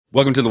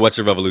Welcome to the What's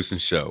Your Revolution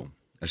show,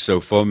 a show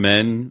for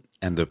men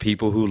and the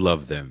people who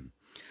love them,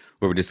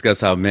 where we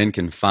discuss how men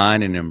can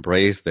find and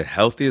embrace the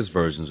healthiest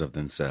versions of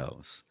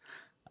themselves.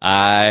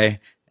 I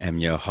am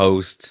your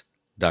host,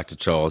 Dr.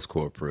 Charles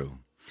Corprew.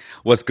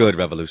 What's good,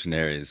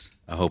 revolutionaries?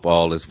 I hope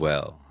all is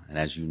well. And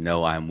as you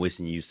know, I'm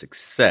wishing you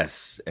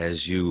success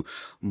as you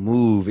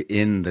move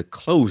in the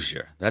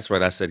closure. That's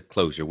right, I said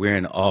closure. We're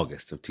in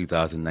August of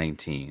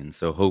 2019.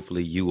 So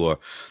hopefully you are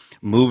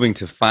moving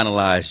to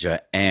finalize your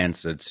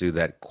answer to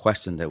that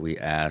question that we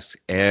ask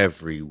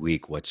every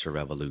week, what's your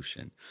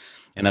revolution?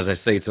 And as I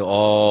say to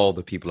all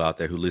the people out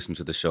there who listen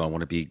to the show, I want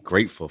to be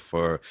grateful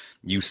for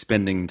you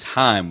spending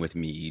time with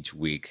me each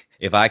week.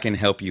 If I can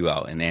help you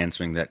out in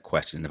answering that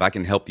question, if I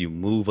can help you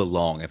move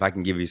along, if I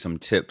can give you some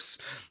tips,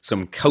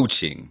 some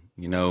coaching,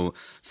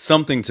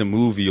 something to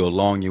move you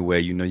along your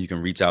way, you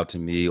can reach out to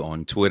me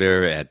on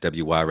Twitter at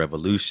WY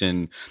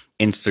Revolution,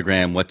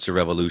 Instagram, What's Your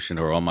Revolution,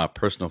 or on my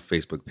personal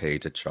Facebook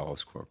page at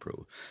Charles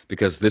Corprew,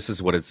 because this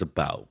is what it's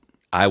about.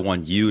 I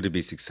want you to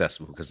be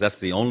successful because that's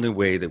the only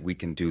way that we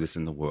can do this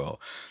in the world.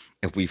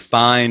 If we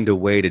find a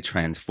way to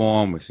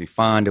transform, if we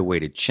find a way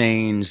to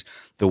change,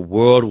 the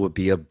world will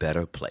be a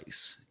better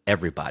place.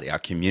 Everybody, our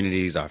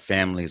communities, our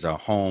families, our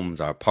homes,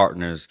 our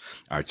partners,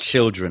 our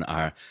children,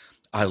 our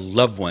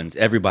loved ones,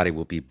 everybody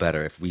will be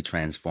better if we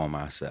transform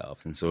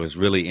ourselves. And so it's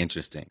really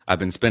interesting. I've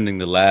been spending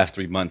the last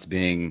 3 months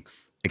being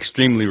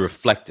extremely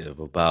reflective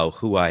about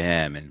who I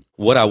am and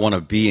what I want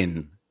to be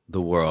in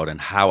the world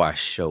and how I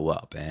show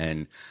up.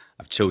 And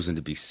I've chosen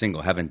to be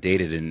single. I haven't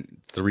dated in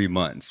 3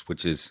 months,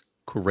 which is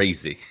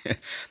crazy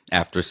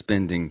after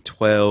spending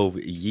 12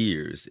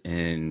 years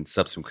in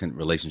subsequent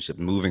relationships,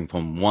 moving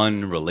from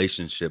one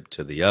relationship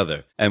to the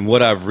other. And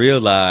what I've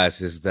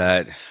realized is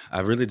that I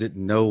really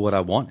didn't know what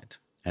I wanted.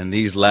 And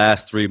these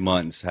last 3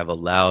 months have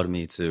allowed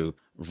me to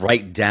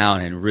write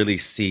down and really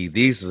see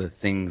these are the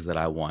things that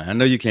I want. I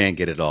know you can't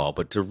get it all,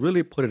 but to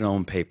really put it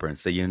on paper and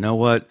say, you know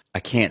what? I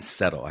can't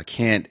settle. I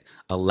can't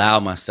allow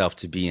myself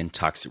to be in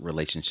toxic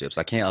relationships.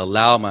 I can't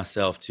allow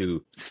myself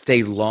to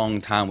stay long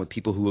time with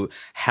people who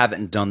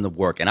haven't done the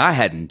work. And I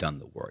hadn't done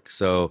the work.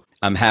 So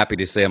I'm happy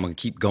to say I'm going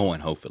to keep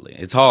going, hopefully.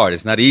 It's hard.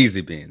 It's not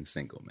easy being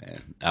single,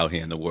 man, out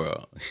here in the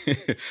world.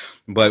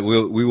 But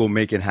we will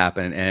make it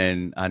happen.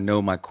 And I know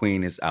my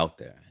queen is out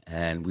there.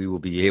 And we will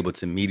be able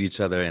to meet each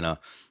other in a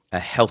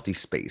healthy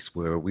space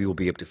where we will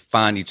be able to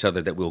find each other,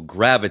 that we'll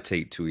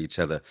gravitate to each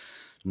other,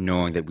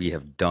 knowing that we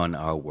have done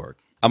our work.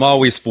 I'm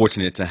always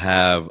fortunate to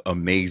have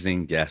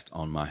amazing guests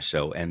on my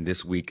show, and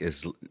this week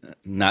is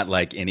not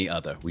like any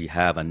other. We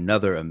have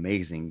another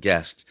amazing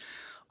guest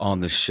on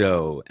the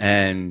show,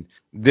 and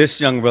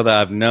this young brother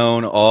I've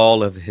known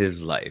all of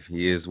his life.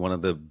 He is one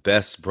of the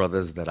best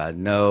brothers that I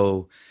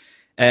know,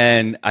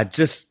 and I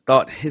just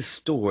thought his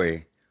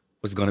story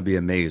was going to be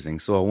amazing.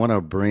 So I want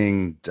to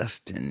bring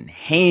Dustin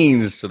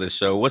Haynes to the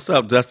show. What's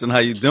up, Dustin? How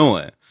you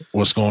doing?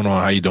 What's going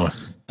on? How you doing?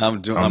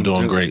 I'm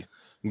doing great.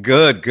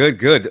 Good.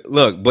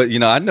 Look, but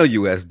I know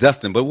you as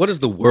Dustin, but what does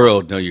the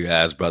world know you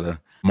as, brother?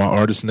 My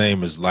artist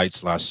name is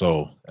Lights La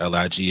Soul,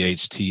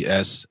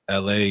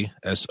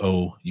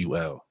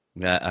 LIGHTSLASOUL.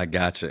 Yeah, I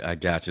got you.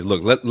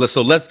 Look,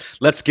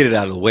 let's get it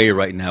out of the way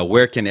right now.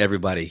 Where can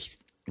everybody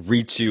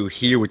reach you,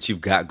 hear what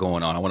you've got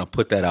going on? I want to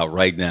put that out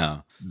right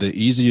now. The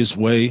easiest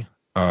way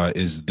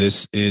is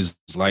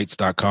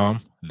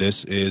thisislights.com.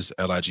 This is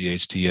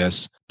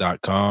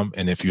LIGHTS.com.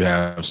 And if you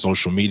have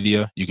social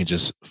media, you can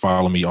just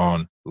follow me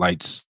on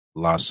Lights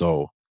La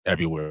Soul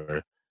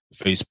everywhere.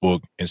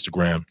 Facebook,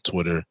 Instagram,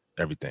 Twitter,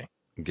 everything.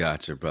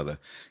 Gotcha, brother.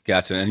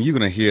 Gotcha. And you're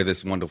going to hear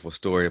this wonderful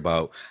story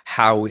about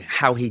how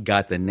he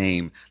got the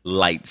name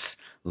Lights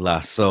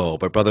La Soul.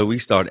 But brother, we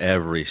start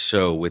every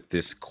show with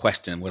this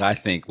question, what I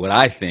think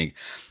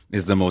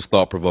is the most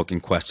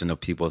thought-provoking question of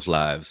people's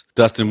lives.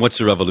 Dustin, what's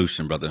your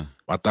revolution, brother?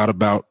 I thought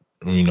about,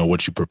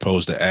 what you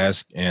proposed to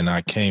ask, and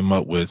I came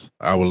up with,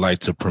 I would like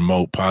to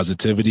promote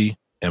positivity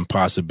and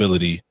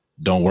possibility.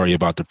 Don't worry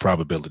about the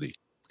probability.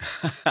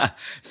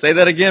 Say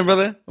that again,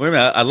 brother. Wait a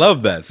minute. I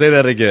love that. Say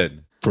that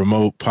again.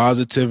 Promote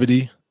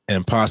positivity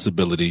and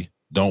possibility.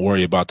 Don't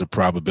worry about the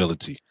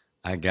probability.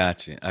 I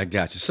got you.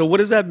 So what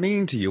does that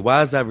mean to you?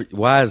 Why is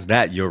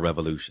that your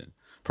revolution?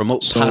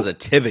 Promote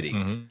positivity.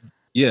 Mm-hmm.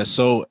 Yeah.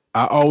 So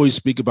I always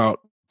speak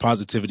about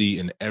positivity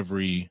in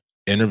every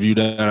interview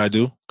that I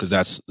do, because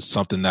that's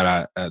something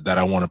that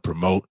I want to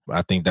promote.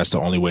 I think that's the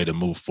only way to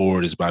move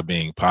forward is by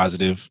being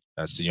positive.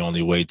 That's the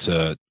only way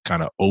to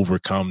kind of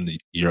overcome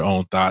your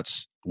own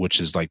thoughts, which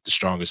is like the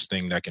strongest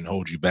thing that can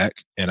hold you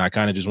back. And I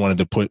kind of just wanted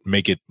to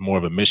make it more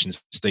of a mission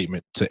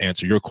statement to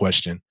answer your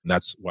question. And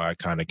that's why I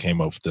kind of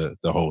came up with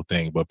the whole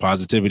thing. But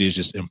positivity is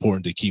just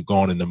important to keep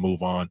going and to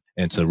move on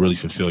and to really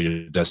fulfill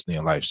your destiny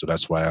in life. So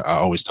that's why I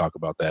always talk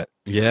about that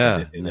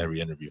in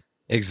every interview.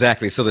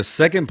 Exactly. So the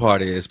second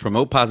part is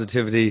promote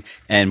positivity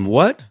and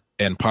what?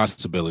 And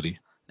possibility.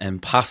 And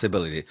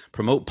possibility.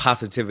 Promote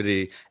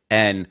positivity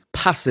and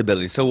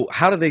possibility. So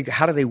how do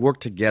they work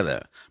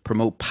together?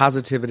 Promote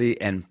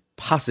positivity and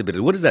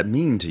possibility. What does that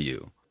mean to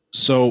you?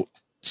 So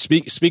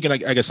Speaking,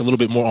 I guess, a little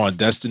bit more on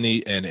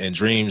destiny and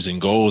dreams and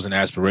goals and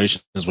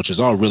aspirations, which is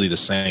all really the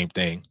same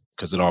thing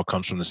because it all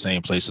comes from the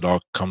same place. It all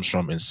comes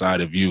from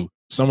inside of you.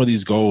 Some of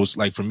these goals,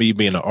 like for me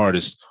being an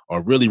artist,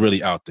 are really,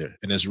 really out there,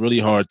 and it's really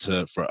hard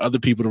for other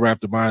people to wrap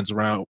their minds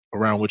around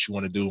what you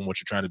want to do and what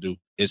you're trying to do.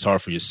 It's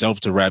hard for yourself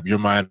to wrap your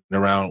mind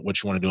around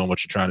what you want to do and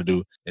what you're trying to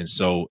do, and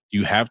so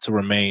you have to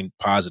remain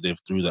positive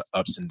through the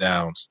ups and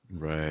downs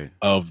Right.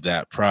 of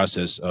that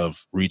process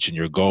of reaching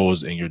your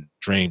goals and your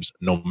dreams,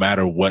 no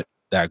matter what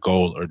that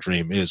goal or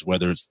dream is,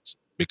 whether it's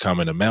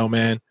becoming a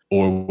mailman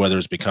or whether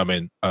it's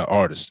becoming an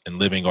artist and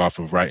living off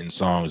of writing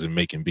songs and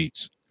making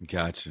beats.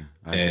 Gotcha.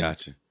 And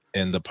Gotcha.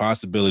 and the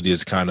possibility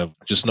is kind of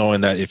just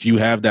knowing that if you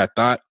have that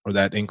thought or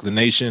that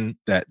inclination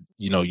that,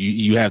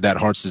 you have that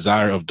heart's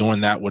desire of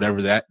doing that,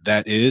 whatever that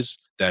is,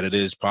 that it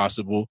is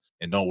possible.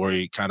 And don't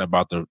worry kind of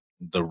about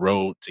the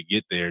road to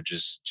get there.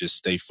 Just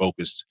stay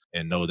focused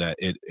and know that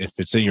if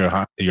it's in your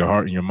heart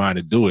and your mind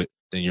to do it,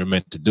 then you're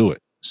meant to do it.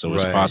 So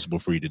it's Right. possible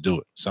for you to do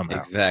it somehow.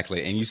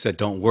 Exactly. And you said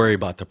don't worry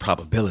about the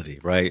probability,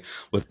 right?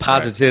 With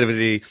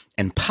positivity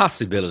and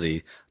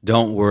possibility,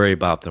 don't worry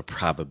about the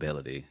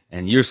probability.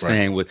 And you're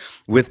saying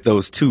with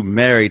those two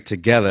married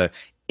together,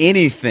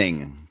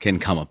 anything can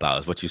come about,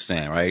 is what you're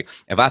saying, right?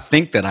 If I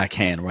think that I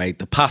can, right,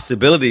 the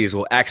possibilities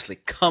will actually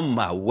come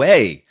my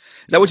way.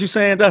 Is that what you're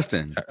saying,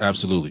 Dustin?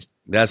 Absolutely.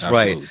 That's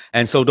Absolutely. right.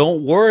 And so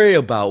don't worry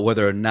about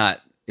whether or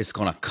not it's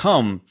going to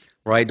come,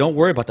 right? Don't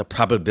worry about the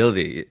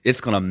probability.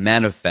 It's going to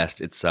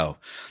manifest itself.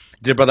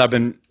 Dear brother, I've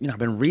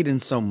been reading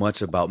so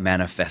much about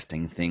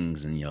manifesting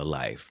things in your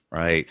life,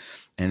 right?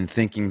 And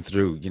thinking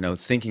through,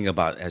 thinking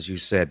about, as you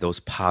said, those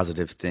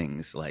positive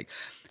things like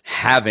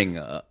having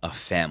a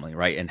family,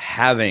 right? And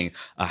having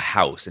a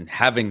house and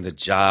having the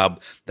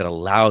job that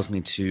allows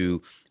me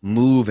to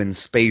move in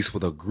space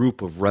with a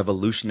group of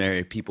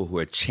revolutionary people who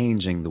are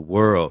changing the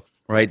world.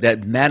 Right,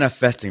 that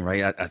manifesting,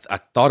 right? I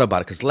thought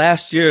about it because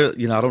last year,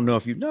 I don't know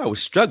if I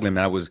was struggling,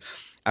 man.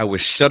 I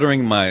was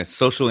shuttering my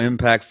social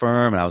impact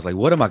firm, and I was like,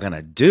 what am I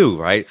gonna do?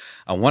 Right?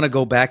 I want to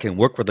go back and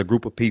work with a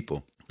group of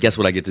people. Guess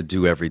what I get to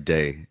do every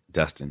day,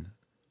 Dustin?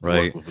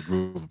 Right? Work with a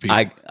group of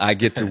people. I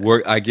get to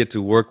work. I get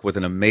to work with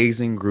an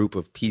amazing group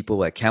of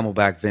people at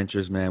Camelback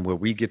Ventures, man, where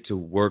we get to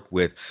work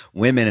with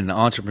women and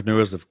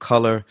entrepreneurs of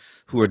color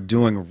who are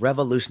doing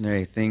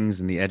revolutionary things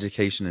in the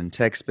education and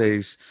tech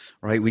space.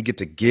 Right? We get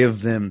to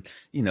give them,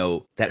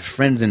 that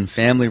friends and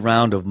family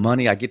round of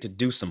money. I get to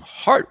do some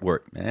hard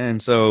work, man.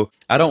 And so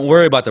I don't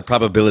worry about the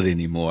probability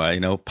anymore.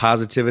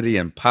 Positivity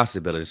and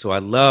possibility. So I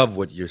love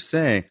what you're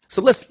saying.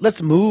 So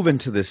let's move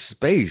into this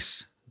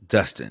space,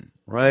 Dustin.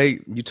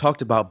 Right? You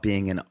talked about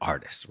being an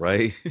artist,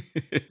 right?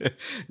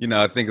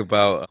 I think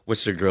about,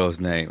 what's your girl's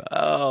name?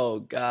 Oh,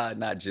 God,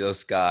 not Jill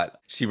Scott.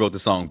 She wrote the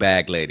song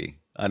Bag Lady.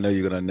 I know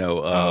you're going to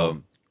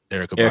know.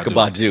 Erykah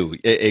Badu.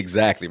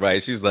 Exactly,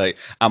 right? She's like,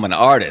 I'm an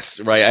artist,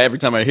 right? Every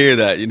time I hear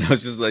that,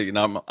 it's just like,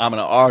 I'm an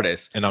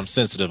artist. And I'm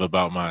sensitive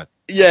about mine.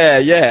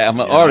 Yeah, I'm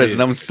an artist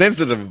and I'm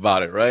sensitive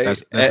about it, right?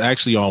 That's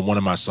actually on one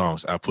of my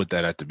songs. I put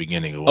that at the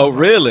beginning of one. Oh,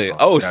 really?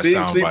 Oh, that see?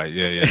 Soundbite.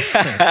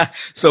 Yeah.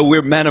 So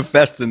we're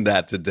manifesting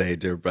that today,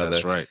 dear brother.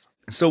 That's right.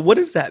 So what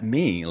does that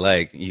mean?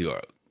 Like,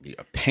 you're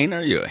a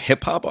painter, you're a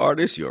hip hop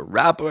artist, you're a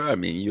rapper,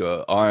 you're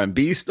an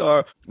R&B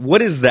star.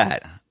 What is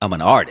that? I'm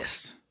an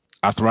artist.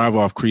 I thrive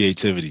off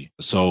creativity.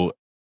 So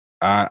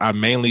I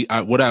mainly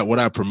what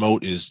I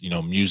promote is,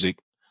 music,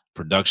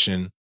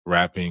 production,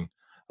 rapping,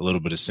 a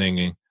little bit of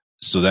singing.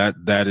 So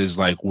that is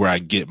like where I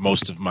get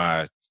most of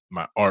my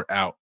art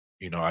out.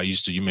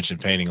 You mentioned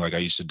painting, like I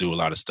used to do a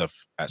lot of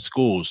stuff at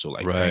school. So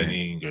like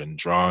painting and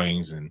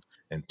drawings and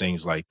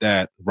things like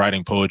that,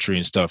 writing poetry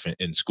and stuff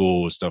in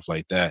school and stuff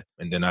like that.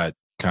 And then I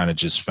kind of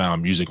just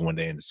found music one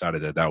day and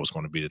decided that was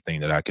going to be the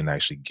thing that I can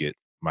actually get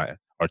my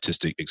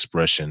artistic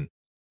expression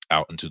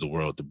out into the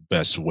world the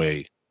best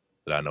way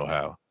that I know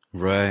how.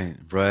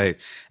 Right.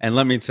 And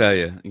let me tell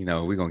you,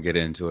 we're going to get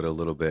into it a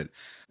little bit.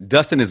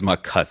 Dustin is my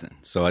cousin,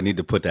 so I need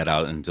to put that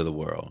out into the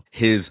world.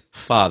 His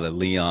father,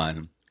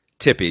 Leon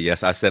Tippy,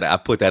 yes, I said I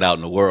put that out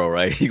in the world,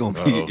 right? He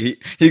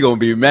gonna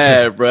be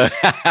mad, bro.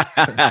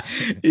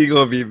 He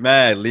gonna be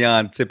mad.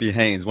 Leon Tippy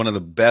Haynes, one of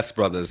the best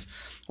brothers,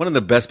 one of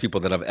the best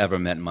people that I've ever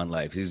met in my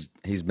life. He's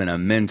been a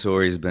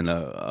mentor. He's been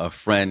a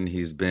friend.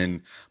 He's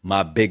been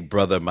my big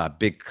brother, my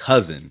big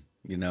cousin,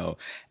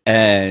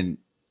 and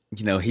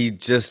he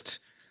just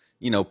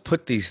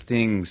put these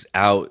things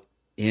out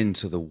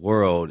into the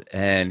world,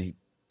 and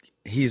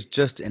he's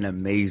just an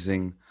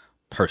amazing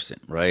person,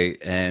 right?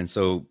 And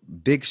so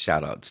big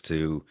shout outs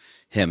to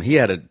him. He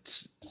had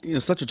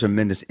such a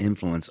tremendous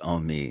influence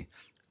on me,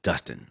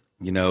 Dustin,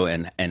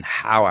 and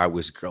how I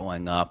was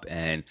growing up.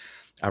 And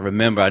I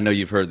remember, I know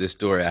you've heard this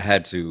story.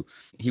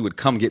 He would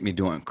come get me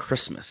during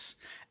Christmas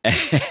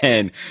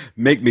and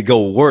make me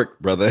go work,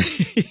 brother.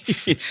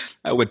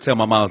 I would tell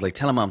my mom, I was like,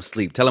 tell him I'm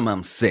asleep, tell him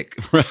I'm sick,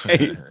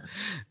 right?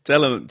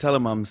 tell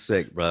him I'm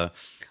sick, bro.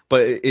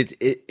 But it's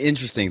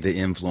interesting, the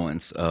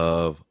influence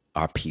of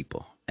our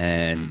people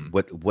and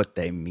what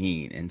they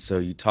mean. And so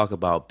you talk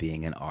about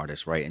being an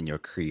artist, right, and your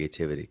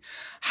creativity.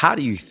 How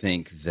do you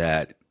think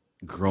that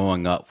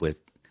growing up with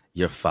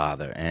your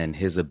father and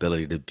his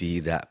ability to be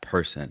that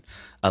person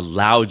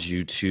allowed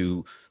you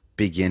to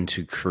begin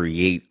to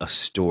create a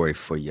story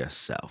for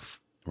yourself,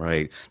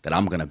 right? That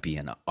I'm going to be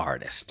an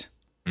artist.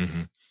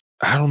 Mm-hmm.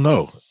 I don't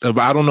know.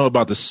 I don't know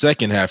about the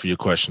second half of your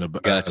question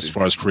as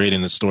far as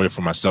creating the story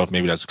for myself.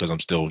 Maybe that's because I'm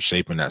still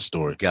shaping that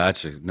story.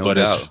 Gotcha. No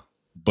doubt.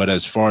 But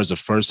as far as the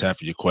first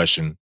half of your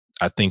question,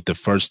 I think the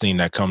first thing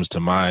that comes to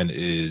mind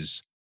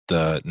is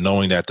the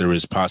knowing that there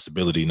is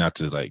possibility, not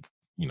to like,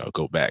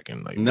 go back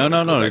and like, no,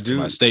 back to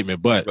my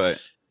statement. But,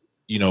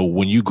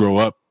 when you grow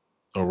up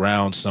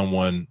around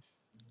someone,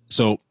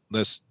 so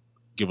let's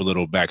give a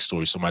little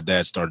backstory. So my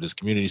dad started this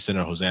community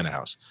center, Hosanna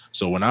House.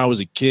 So when I was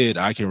a kid,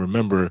 I can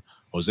remember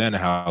Hosanna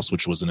House,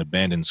 which was an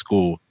abandoned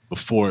school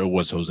before it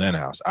was Hosanna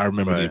House. I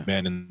remember the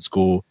abandoned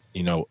school,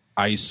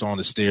 ice on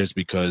the stairs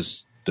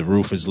because the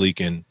roof is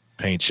leaking,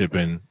 paint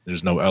chipping,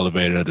 there's no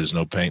elevator, there's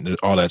no paint,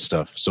 all that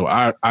stuff. So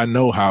I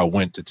know how it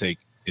went to take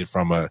it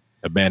from a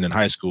abandoned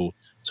high school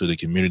to the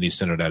community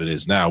center that it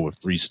is now, with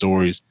 3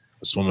 stories,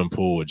 a swimming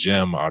pool, a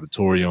gym,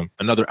 auditorium,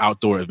 another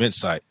outdoor event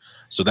site.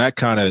 So that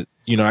kind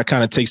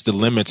of takes the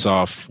limits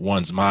off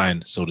one's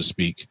mind, so to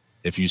speak,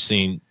 if you've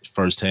seen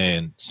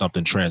firsthand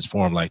something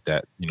transform like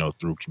that,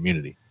 through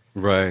community.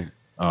 Right.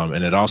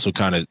 And it also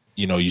kind of,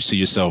 you see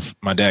yourself,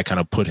 my dad kind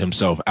of put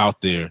himself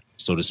out there,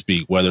 so to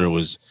speak, whether it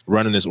was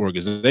running this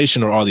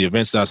organization or all the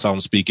events that I saw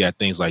him speak at,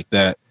 things like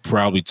that,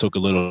 probably took a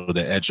little of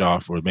the edge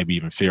off, or maybe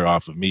even fear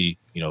off of me,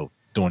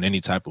 doing any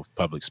type of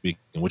public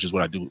speaking, which is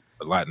what I do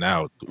a lot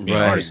now. Being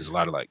an artist is a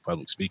lot of like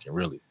public speaking,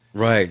 really.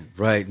 Right.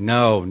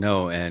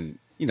 No. And,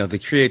 the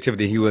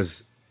creativity he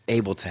was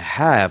able to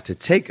have to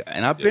take,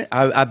 and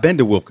I've been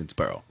to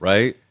Wilkinsboro,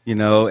 right?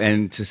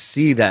 And to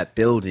see that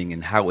building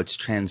and how it's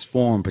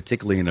transformed,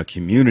 particularly in a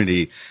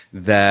community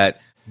that,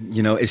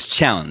 is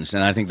challenged.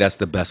 And I think that's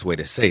the best way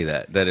to say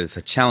that is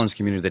a challenged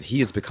community that he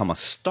has become a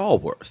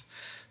stalwart,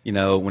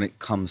 when it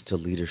comes to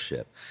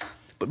leadership.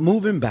 But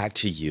moving back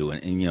to you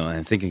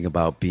and thinking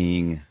about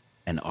being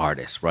an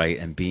artist, right?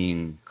 And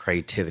being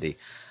creativity,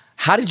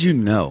 how did you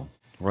know,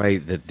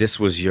 right, that this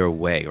was your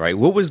way, right?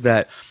 What was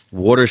that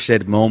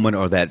watershed moment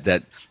or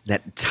that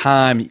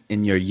time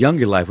in your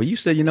younger life where you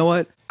said, you know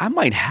what, I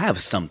might have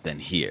something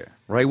here,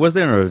 right? Was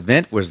there an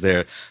event? Was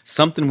there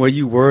something where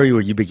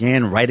you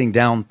began writing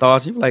down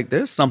thoughts? You were like,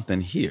 there's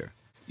something here.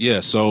 Yeah.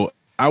 So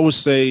I would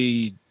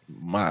say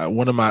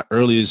one of my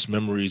earliest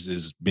memories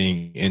is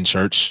being in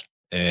church,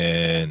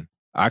 and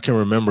I can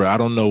remember, I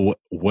don't know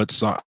what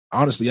song.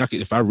 Honestly,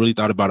 if I really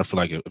thought about it for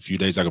like a few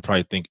days, I could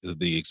probably think of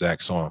the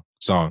exact song.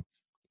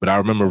 But I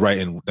remember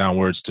writing down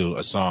words to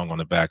a song on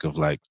the back of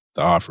like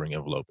the offering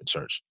envelope in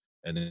church.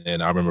 And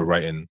then I remember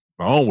writing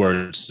my own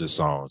words to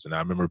songs. And I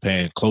remember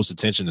paying close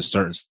attention to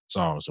certain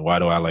songs. And why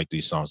do I like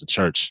these songs in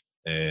church?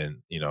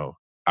 And,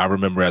 I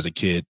remember as a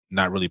kid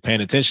not really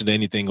paying attention to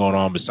anything going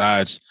on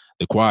besides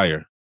the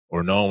choir,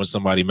 or knowing when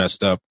somebody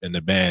messed up in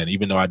the band,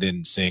 even though I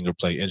didn't sing or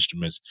play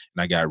instruments.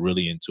 And I got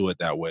really into it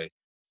that way.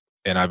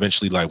 And I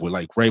eventually would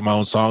write my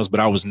own songs, but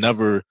I was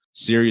never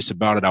serious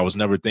about it. I was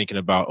never thinking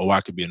about,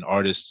 I could be an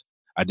artist.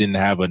 I didn't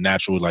have a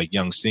natural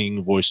young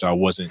singing voice, so I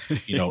wasn't,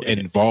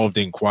 involved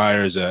in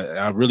choirs.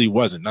 I really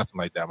wasn't, nothing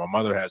like that. My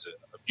mother has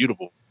a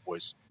beautiful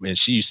voice, and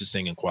she used to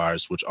sing in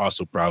choirs, which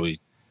also probably,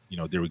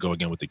 there we go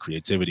again with the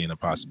creativity and the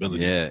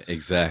possibility. Yeah,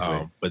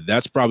 exactly. But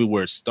that's probably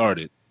where it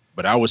started.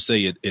 But I would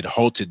say it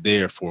halted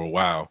there for a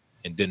while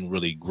and didn't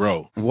really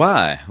grow.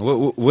 Why?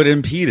 What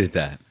impeded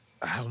that?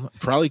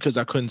 Probably because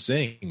I couldn't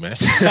sing, man.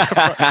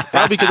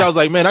 Probably because I was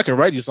like, man, I can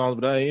write these songs,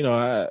 but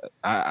I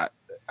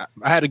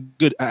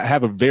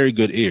have a very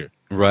good ear.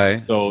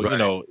 Right.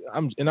 So,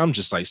 I'm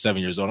just like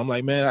 7 years old. I'm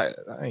like, man,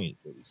 I ain't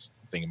really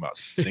thinking about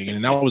singing.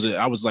 And I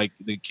was like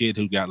the kid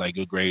who got like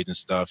good grades and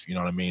stuff. You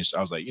know what I mean? So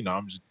I was like,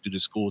 I'm just do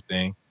this school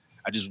thing.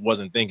 I just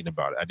wasn't thinking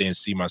about it. I didn't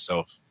see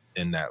myself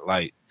in that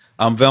light.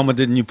 Velma,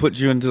 didn't you put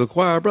you into the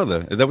choir,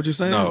 brother? Is that what you're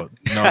saying? No.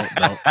 She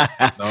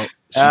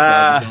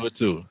probably know it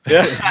too.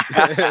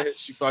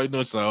 She probably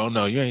knows. So, oh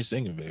no, you ain't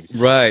singing, baby.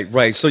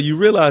 Right. So you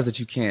realize that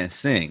you can't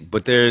sing,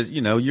 but there's,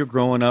 you're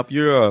growing up.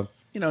 You're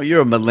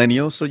a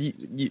millennial, so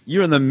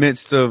you're in the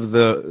midst of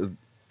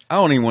I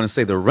don't even want to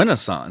say the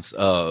renaissance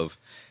of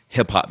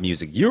hip hop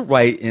music. You're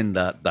right in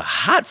the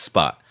hot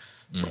spot.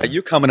 Mm-hmm. Right?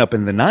 You're coming up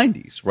in the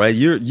 90s, right?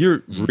 You're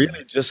mm-hmm.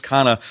 really just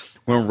kind of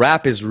when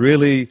rap is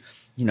really,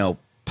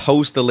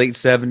 post the late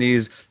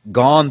 70s,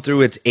 gone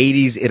through its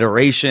 80s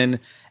iteration,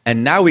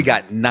 and now we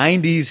got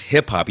 90s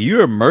hip hop.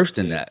 You're immersed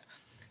in that,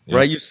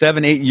 right? You're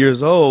 7, 8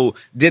 years old.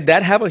 Did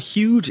that have a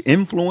huge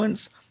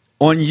influence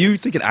on you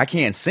thinking, I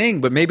can't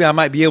sing, but maybe I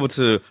might be able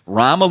to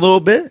rhyme a little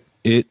bit?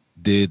 It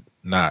did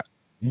not.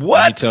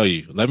 What?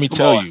 Let me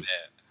tell you.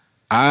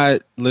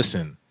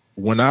 Listen,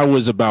 when I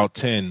was about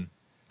 10,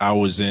 I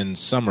was in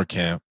summer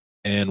camp,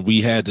 and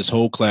we had this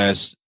whole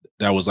class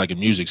that was like a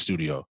music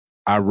studio.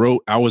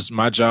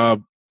 My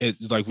job,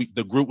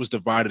 the group was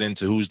divided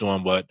into who's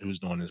doing what, who's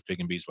doing this,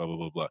 picking beats, blah, blah,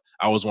 blah, blah.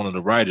 I was one of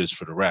the writers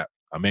for the rap.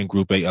 I'm in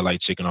group 8. I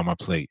like chicken on my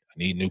plate. I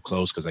need new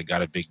clothes because I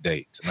got a big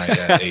date. Tonight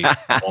at 8,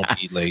 I won't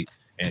be late.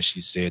 and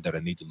she said that I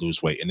need to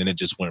lose weight. And then it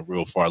just went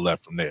real far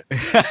left from there.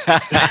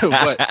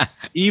 But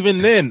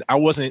even then, I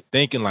wasn't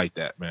thinking like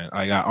that, man.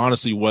 Like, I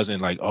honestly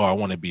wasn't like, oh, I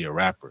want to be a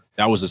rapper.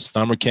 That was a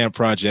summer camp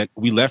project.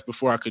 We left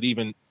before I could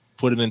even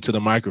put it into the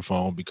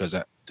microphone because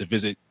to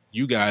visit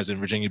you guys in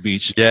Virginia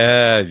Beach.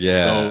 Yeah.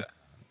 So,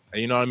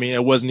 you know what I mean?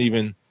 It wasn't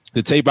even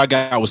the tape I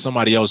got was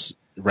somebody else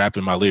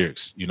rapping my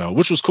lyrics,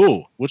 which was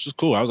cool.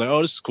 I was like,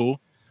 oh, this is cool.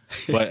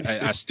 But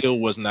I still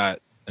was not.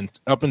 And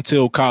up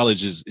until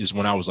college is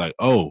when I was like,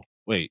 oh,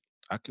 wait,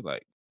 I could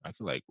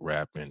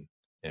rap and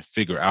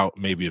figure out,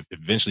 maybe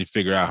eventually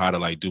figure out how to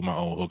like do my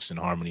own hooks and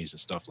harmonies and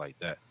stuff like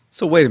that.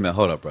 So wait a minute,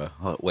 hold up, bro.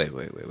 Wait.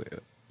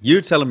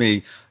 You're telling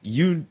me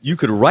you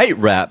could write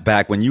rap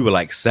back when you were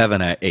like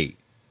 7 or 8,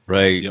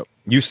 right? Yep.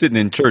 You sitting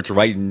in church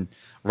writing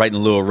a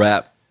little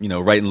rap,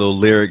 writing little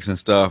lyrics and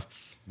stuff,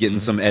 getting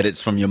some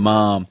edits from your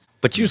mom.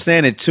 But you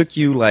saying it took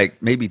you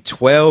like maybe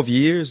 12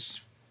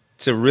 years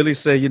to really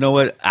say, you know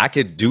what, I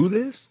could do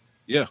this?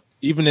 Yeah.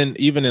 Even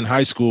in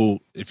high school,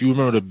 if you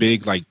remember the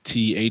big like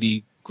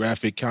T80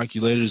 graphic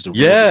calculators,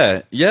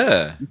 yeah,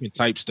 you can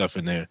type stuff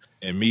in there.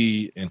 And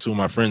me and two of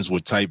my friends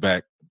would type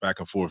back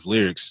and forth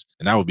lyrics,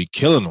 and I would be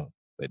killing them.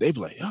 Like, they'd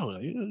be like, yo,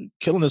 you're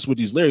killing us with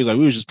these lyrics. Like,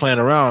 we were just playing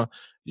around.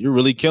 You're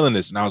really killing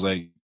this. And I was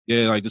like,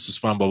 yeah, like, this is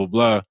fun, blah, blah,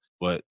 blah.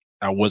 But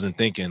I wasn't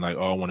thinking like,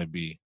 oh, I want to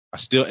be.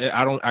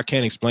 I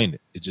can't explain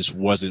it. It just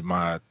wasn't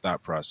my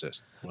thought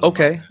process.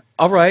 Okay.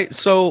 All right.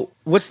 So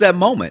what's that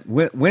moment?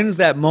 When's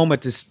that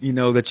moment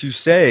to, that you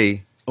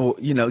say, or,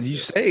 you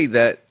say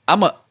that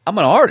I'm an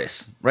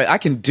artist, right? I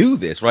can do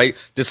this, right?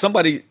 Did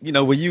somebody,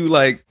 were you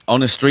like on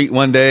the street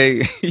one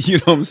day, you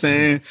know what I'm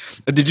saying?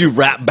 Or did you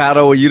rap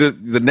battle? Or you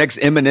the next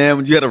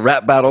Eminem? You had a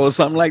rap battle or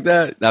something like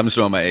that? I'm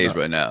showing my age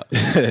right now.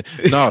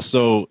 No,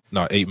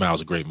 8 Mile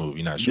is a great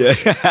movie. Not sure.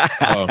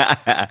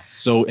 Yeah.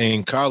 So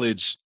in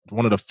college,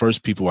 one of the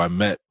first people I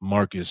met,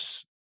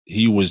 Marcus,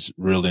 he was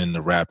real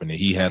into rapping, and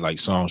he had like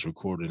songs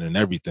recorded and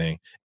everything.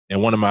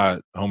 And one of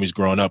my homies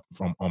growing up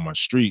from on my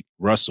street,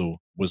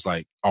 Russell, was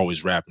like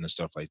always rapping and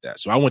stuff like that.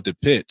 So I went to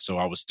Pitt, so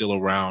I was still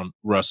around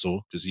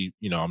Russell because he,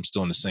 I'm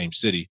still in the same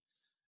city.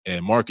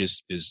 And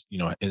Marcus is,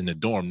 in the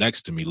dorm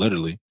next to me,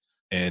 literally.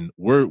 And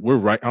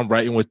I'm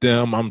writing with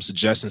them. I'm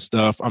suggesting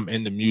stuff. I'm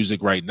into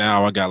music right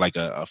now. I got like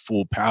a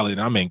full palette.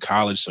 I'm in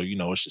college, so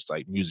it's just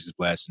like music's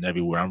blasting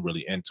everywhere. I'm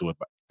really into it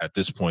at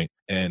this point.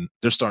 And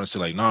they're starting to say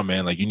like, nah,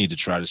 man, like, you need to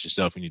try this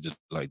yourself. You need to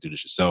like do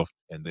this yourself.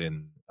 And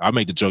then I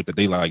made the joke that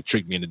they like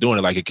tricked me into doing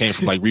it. Like, it came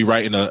from like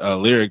rewriting a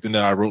lyric, and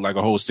then I wrote like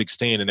a whole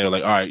 16, and they were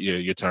like, all right, yeah,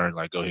 your turn.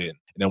 Like, go ahead.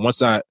 And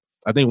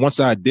then once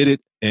I did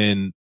it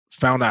and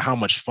found out how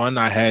much fun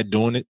I had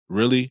doing it,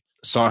 really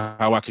saw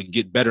how I could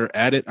get better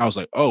at it, I was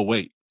like, oh,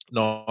 wait,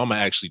 no, I'm going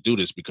to actually do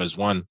this because,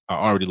 one, I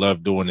already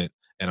love doing it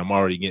and I'm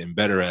already getting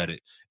better at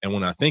it. And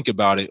when I think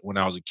about it, when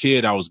I was a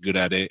kid, I was good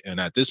at it. And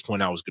at this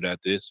point, I was good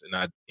at this. And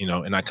I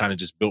kind of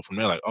just built from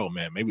there like, oh,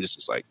 man, maybe this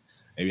is like,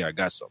 maybe I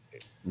got something here.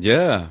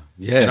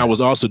 Yeah. And I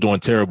was also doing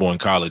terrible in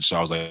college. So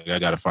I was like, I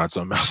got to find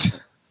something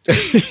else.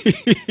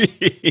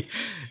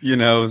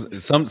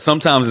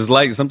 Sometimes it's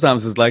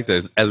like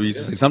this, as we used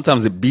to say,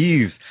 sometimes it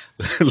bees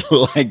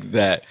like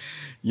that,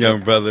 young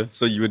brother.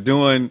 So you were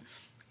doing,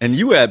 and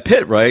you were at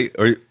Pitt, right?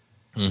 Or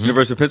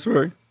University of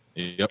Pittsburgh?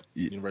 Yep,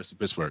 University of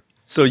Pittsburgh.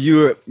 So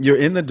you're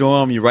in the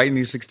dorm, you're writing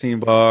these 16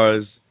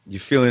 bars, you're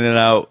feeling it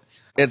out.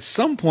 At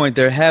some point,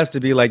 there has to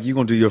be like, you're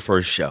going to do your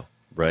first show,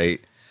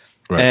 right?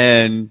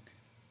 And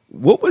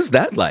what was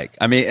that like?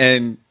 I mean,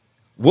 and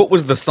what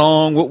was the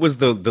song? What was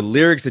the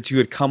lyrics that you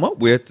had come up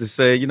with to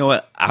say, you know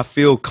what, I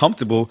feel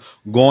comfortable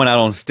going out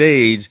on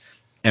stage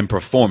and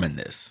performing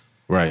this?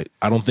 Right.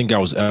 I don't think I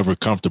was ever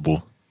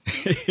comfortable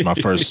my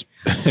first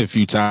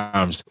few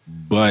times,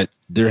 but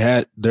there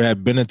had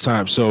been a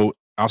time. So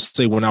I'll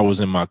say when I was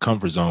in my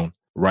comfort zone,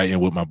 writing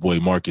with my boy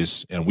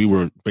Marcus, and we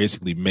were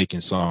basically making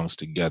songs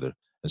together.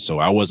 And so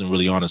I wasn't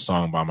really on a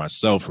song by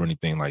myself or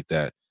anything like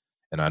that.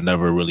 And I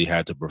never really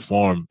had to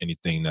perform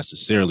anything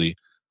necessarily.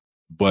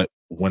 But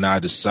when I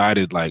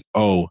decided like,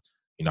 oh,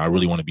 I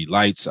really want to be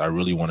lights, I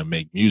really want to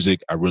make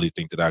music, I really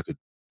think that I could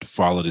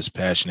follow this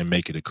passion and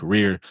make it a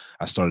career,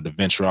 I started to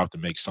venture off to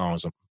make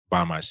songs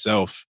by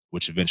myself,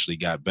 which eventually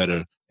got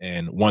better.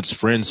 And once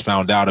friends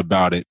found out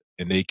about it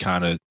and they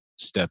kind of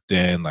stepped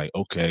in like,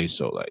 okay,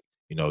 so like,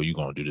 you're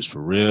going to do this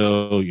for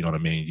real. You know what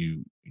I mean?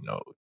 You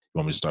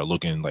want me to start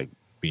looking like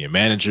being a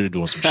manager,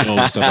 doing some shows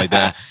and stuff like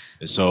that.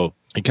 And so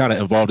it kind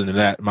of evolved into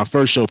that. My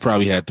first show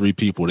probably had 3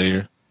 people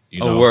there.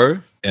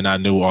 Word? And I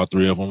knew all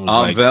 3 of them.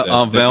 Was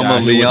Velma,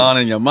 Leon,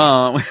 and your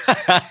mom.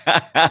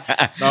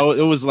 No,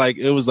 it was like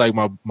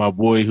my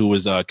boy who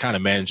was kind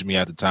of managing me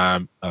at the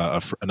time,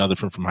 another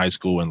friend from high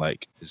school, and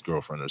like his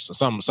girlfriend or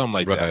something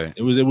like that.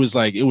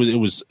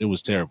 It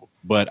was terrible.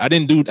 But I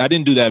didn't do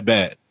that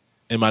bad.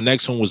 And my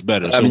next one was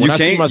better. So when I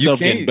see myself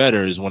getting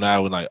better is when I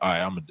was like, all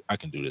right, I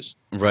can do this.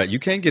 Right. You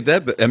can't get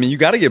that. I mean, you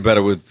got to get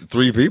better with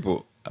 3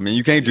 people. I mean,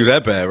 you can't do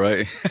that bad,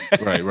 right?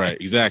 Right.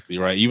 Exactly.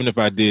 Right. Even if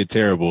I did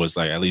terrible, it's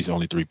like at least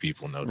only 3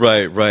 people know.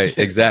 Right.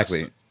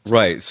 Exactly.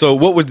 Right. So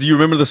do you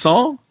remember the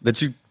song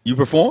that you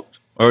performed,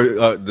 or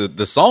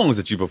the songs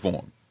that you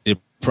performed? It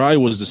probably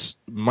was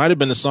might have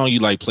been the song you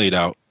like played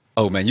out.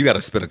 Oh man, you got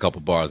to spit a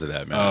couple bars of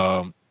that,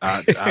 man.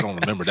 I don't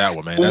remember that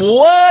one, man.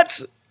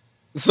 What?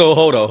 So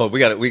hold on. We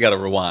got to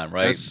rewind,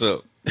 right?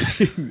 So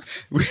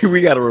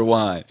we got to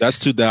rewind. That's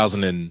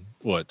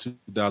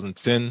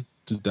 2010,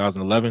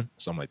 2011,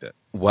 something like that.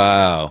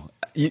 Wow.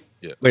 Wait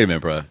a minute,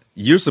 bro.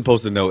 You're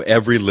supposed to know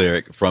every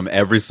lyric from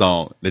every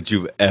song that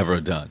you've ever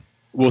done.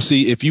 Well,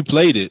 see, if you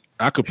played it,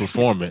 I could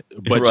perform it,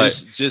 but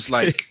right. just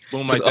like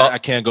boom, like that, I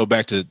can't go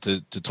back to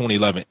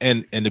 2011.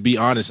 And to be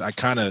honest,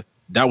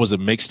 that was a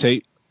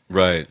mixtape,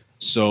 right?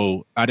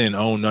 So I didn't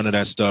own none of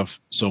that stuff.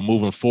 So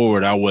moving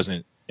forward, I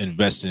wasn't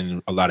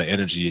investing a lot of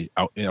energy.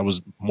 I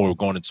was more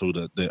going into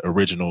the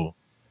original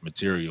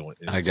material.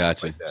 I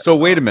got you. Like so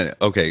wait a minute.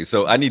 Okay,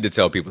 so I need to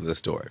tell people this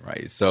story,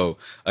 right? So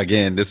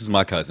again, this is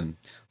my cousin,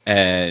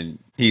 and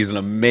he's an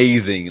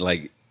amazing.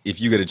 Like, if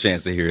you get a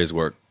chance to hear his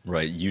work,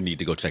 right, you need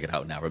to go check it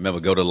out now. Remember,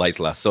 go to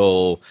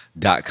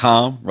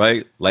lightslassoul.com,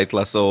 right?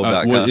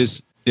 Lightslassoul.com. Well,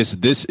 it's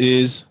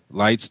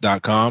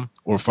thisislights.com,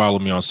 or follow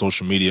me on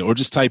social media, or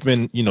just type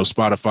in,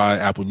 Spotify,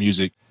 Apple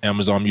Music,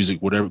 Amazon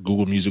Music, whatever,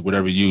 Google Music,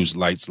 whatever you use,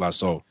 Lights La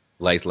Soul.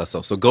 Lights La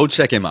Soul. So go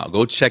check him out.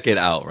 Go check it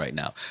out right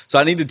now. So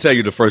I need to tell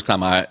you the first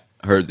time I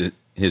heard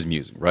his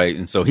music, right?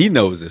 And so he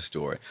knows this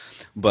story.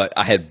 But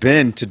I had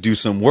been to do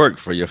some work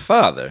for your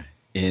father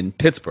in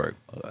Pittsburgh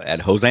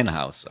at Hosanna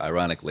House,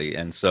 ironically.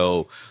 And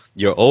so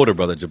your older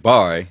brother,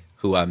 Jabari,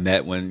 who I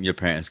met when your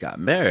parents got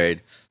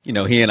married,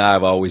 he and I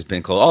have always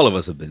been close. All of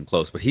us have been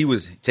close, but he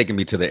was taking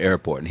me to the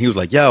airport and he was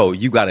like, yo,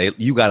 you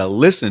gotta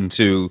listen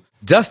to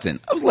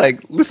Dustin. I was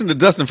like, listen to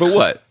Dustin for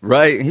what?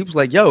 Right? And he was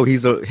like, yo,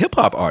 he's a hip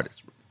hop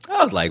artist.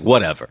 I was like,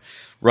 whatever.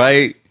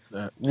 Right?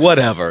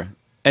 Whatever.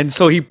 And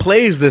so he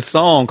plays this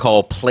song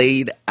called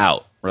Played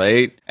Out.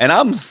 Right? And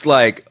I'm just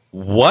like,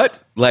 what?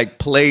 Like,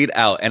 Played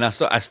Out. And I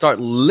start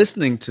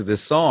listening to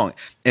this song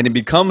and it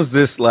becomes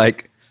this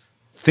like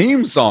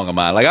theme song of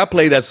mine. Like, I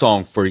played that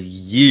song for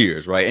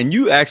years, right? And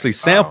you actually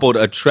sampled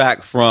a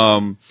track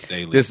from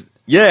Daily. This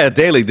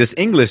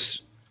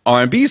English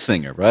R&B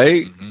singer,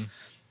 right? Mm-hmm.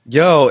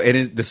 Yo,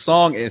 the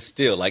song is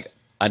still like,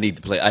 I need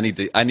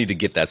to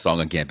get that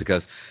song again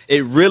because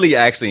it really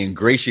actually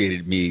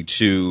ingratiated me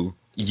to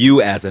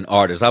you as an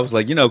artist. I was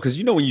like,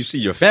 because when you see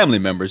your family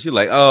members, you're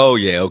like, oh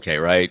yeah, okay,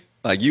 right?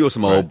 Like, you were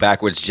some old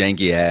backwards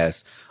janky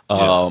ass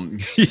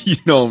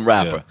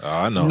rapper. Yeah.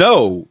 I know.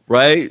 No,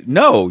 right?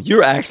 No,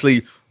 you're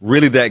actually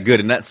really that good.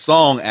 And that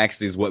song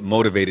actually is what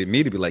motivated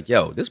me to be like,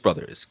 yo, this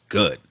brother is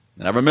good.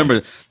 And I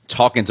remember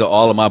talking to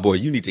all of my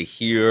boys, you need to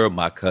hear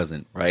my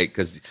cousin, right?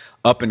 Because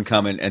up and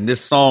coming, and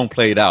this song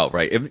Played Out,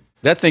 right?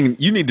 That thing,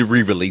 you need to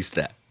re-release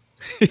that.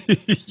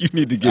 You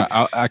need to get.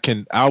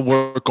 I'll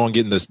work on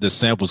getting the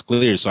samples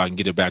clear so I can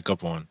get it back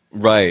up on.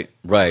 Right.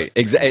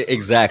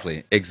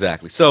 Exactly.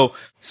 So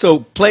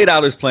Played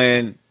Out is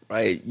playing.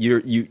 Right,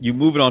 you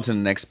move it on to the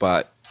next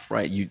spot.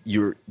 Right,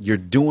 you're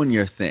doing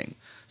your thing.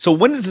 So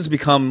when does this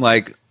become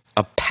like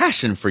a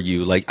passion for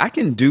you? Like, I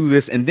can do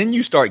this, and then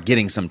you start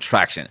getting some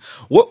traction.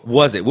 What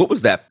was it? What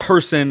was that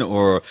person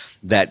or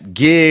that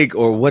gig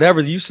or whatever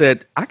you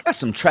said? I got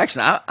some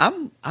traction.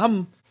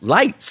 I'm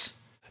lights.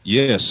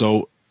 Yeah.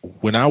 So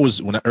when I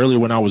was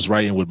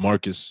writing with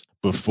Marcus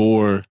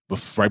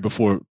right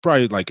before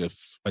probably like a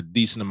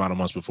decent amount of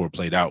months before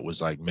Played Out was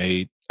like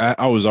made.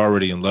 I was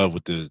already in love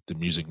with the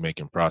music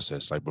making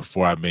process. Like,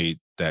 before I made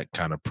that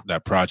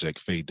project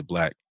Fade to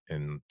Black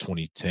in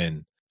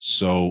 2010.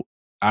 So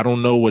I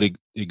don't know what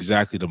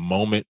exactly the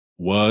moment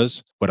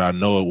was, but I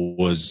know it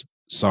was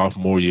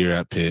sophomore year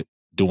at Pitt,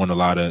 doing a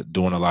lot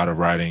of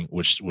writing,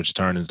 which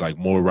turned into like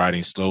more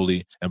writing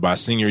slowly. And by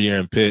senior year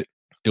in Pitt,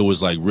 it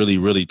was like really,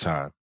 really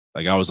time.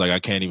 Like, I was like, I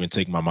can't even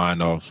take my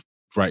mind off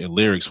writing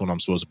lyrics when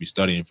I'm supposed to be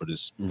studying for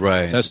this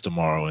test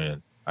tomorrow,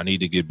 and I need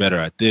to get better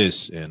at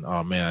this. And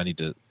oh man, I need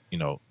to,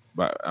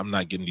 but I'm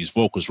not getting these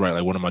vocals right.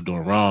 Like, what am I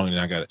doing wrong? And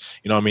I got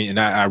to, what I mean? And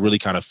I really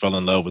kind of fell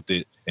in love with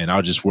it. And I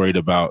was just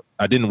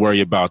I didn't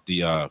worry about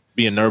the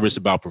being nervous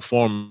about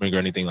performing or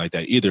anything like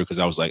that either, because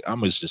I was like, I'm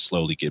going to just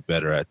slowly get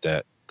better at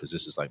that, because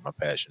this is like my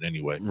passion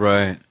anyway.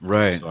 Right.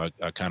 So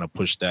I kind of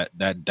pushed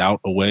that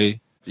doubt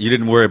away. You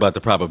didn't worry about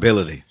the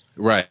probability.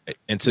 Right.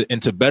 And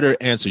to better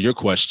answer your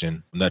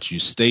question that you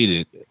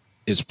stated,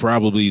 it's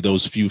probably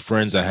those few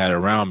friends I had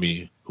around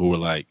me who were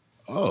like,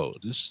 oh,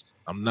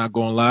 I'm not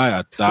going to lie,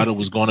 I thought it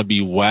was going to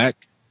be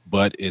whack,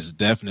 but it's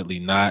definitely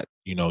not.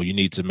 You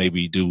need to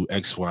maybe do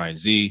X, Y, and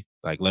Z.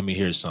 Like, let me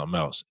hear something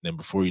else. And then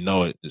before you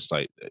know it, it's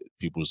like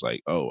people's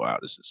like, oh wow,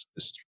 this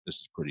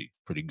is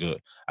pretty good.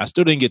 I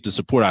still didn't get the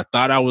support I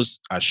thought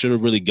I should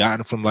have really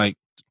gotten from like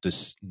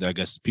this, I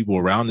guess, people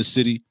around the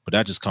city, but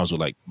that just comes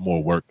with like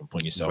more work and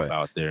putting yourself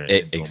out there.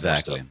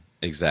 And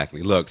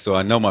Exactly. Look, so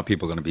I know my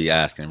people are going to be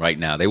asking right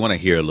now. They want to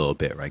hear a little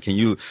bit, right? Can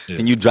you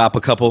drop a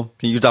couple?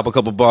 Can you drop a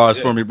couple bars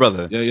for me,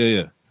 brother?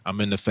 Yeah.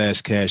 I'm in the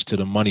fast cash to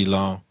the money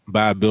long.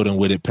 Buy a building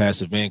with it,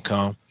 passive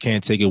income.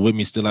 Can't take it with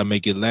me, still I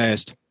make it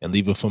last. And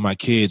leave it for my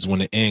kids when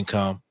the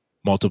income.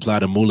 Multiply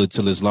the moolah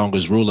till it's long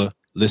as ruler.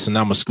 Listen,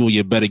 I'm a school,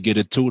 you better get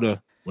a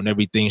tutor. When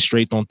everything's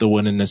straight, don't throw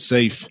it in the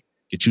safe.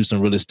 Get you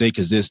some real estate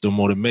because there's still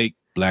more to make.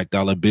 Black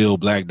dollar bill,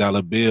 black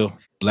dollar bill.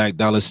 Black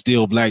dollar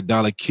steal, black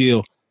dollar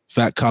kill.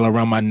 Fat collar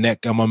around my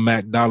neck, I'm a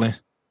Mac dollar.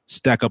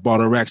 Stack up all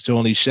the racks to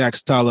only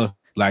Shaq's taller.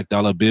 Black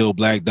dollar bill,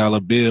 black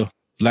dollar bill.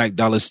 Black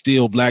dollar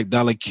steal, black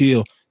dollar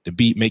kill. The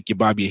beat make you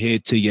bob your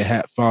head till your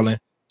hat falling.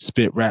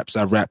 Spit raps,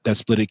 I rap that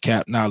split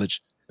cap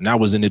knowledge. And I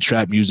was in the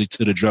trap music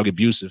to the drug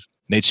abusive.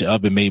 Nature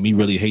of it made me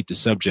really hate the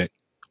subject.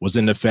 Was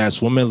in the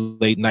fast woman,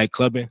 late night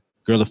clubbing.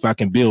 Girl, if I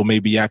can build,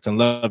 maybe I can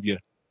love you.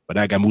 But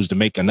I got moves to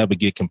make, I never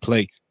get can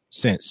play.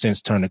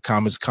 Sense turn to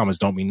commas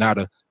don't mean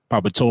nada.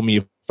 Papa told me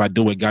if I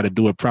do it, gotta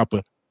do it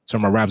proper.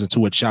 Turn my rhymes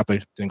into a chopper,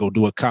 then go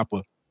do a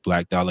copper.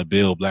 Black dollar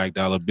bill, black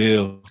dollar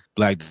bill.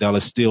 Black dollar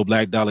steal,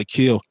 black dollar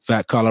kill.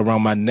 Fat collar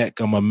around my neck,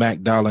 I'm a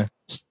Mac dollar.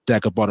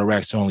 Stack up all the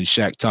racks to only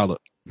Shaq taller.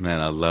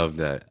 Man, I love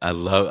that. I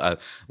love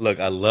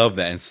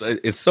that. And so,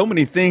 it's so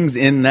many things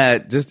in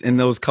that, just in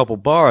those couple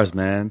bars,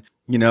 man.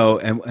 You know,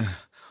 and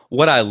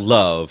what I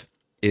love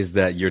is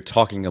that you're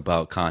talking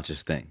about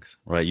conscious things,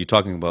 right? You're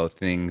talking about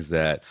things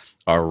that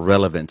are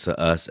relevant to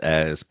us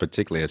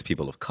particularly as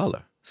people of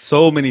color.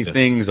 So many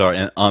things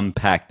are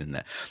unpacked in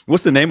that.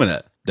 What's the name of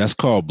that? That's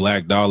called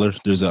Black Dollar.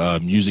 There's a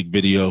music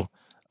video.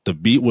 The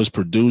beat was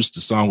produced,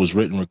 the song was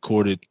written,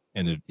 recorded,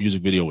 and the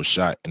music video was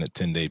shot in a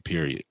 10-day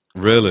period.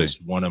 Really? It's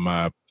one of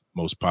my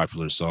most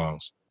popular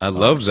songs. I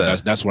love that.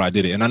 So that's why I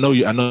did it. And I know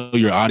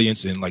your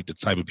audience and like the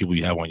type of people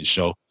you have on your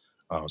show.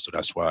 So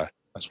that's why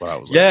I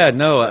was. Yeah,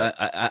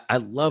 I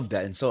love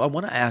that. And so I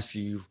want to ask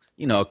you,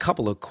 a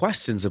couple of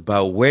questions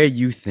about where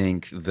you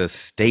think the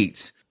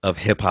state of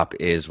hip hop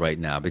is right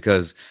now,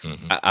 because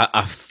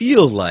I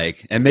feel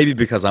like, and maybe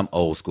because I'm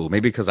old school,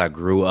 maybe because I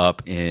grew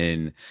up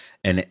in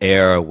an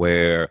era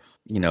where,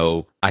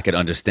 I could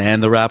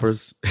understand the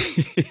rappers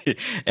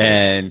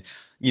and,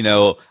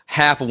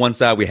 half of one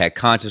side we had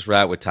conscious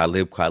rap with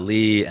Talib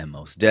Kweli and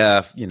Mos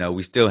Def.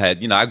 We still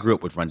had, I grew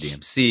up with Run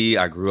DMC.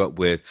 I grew up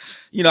with,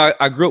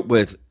 I grew up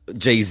with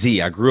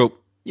Jay-Z. I grew up,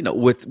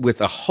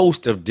 with a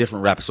host of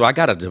different rappers. So I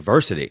got a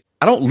diversity.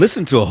 I don't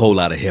listen to a whole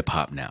lot of hip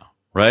hop now.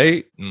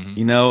 Right?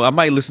 Mm-hmm. I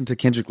might listen to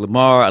Kendrick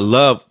Lamar. I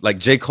love, like,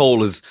 J.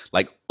 Cole is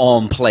like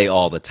on play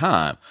all the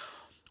time.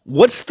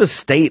 What's the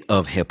state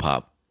of hip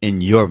hop in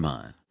your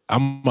mind?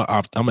 I'm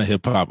a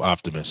hip hop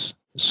optimist.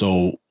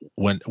 So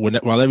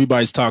while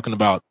everybody's talking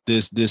about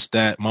this,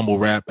 that, mumble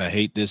rap, I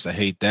hate this, I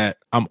hate that,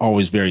 I'm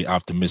always very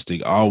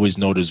optimistic. I always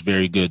know there's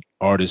very good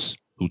artists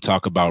who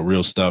talk about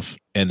real stuff,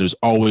 and there's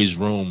always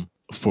room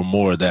for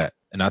more of that.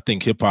 And I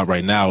think hip hop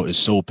right now is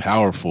so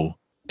powerful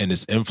in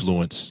its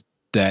influence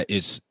that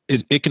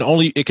it can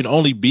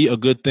only be a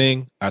good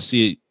thing. I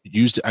see it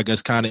used, I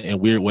guess, kind of in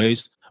weird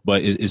ways,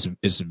 but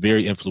it's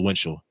very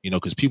influential,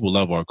 because people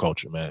love our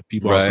culture, man.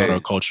 People outside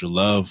our culture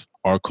love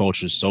our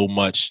culture so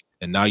much.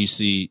 And now you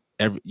see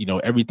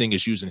everything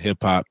is using hip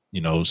hop,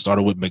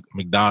 started with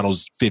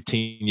McDonald's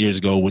 15 years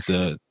ago with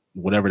the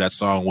whatever that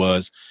song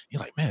was. You're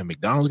like, man,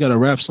 McDonald's got a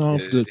rap song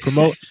to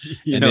promote.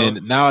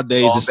 Then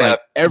nowadays it's like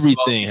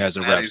everything has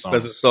a rap song.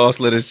 Special sauce,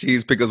 lettuce,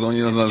 cheese, pickles,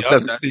 onions on a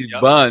sesame seed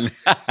bun.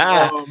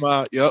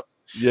 Yep.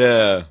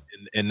 Yeah.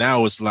 And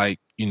now it's like,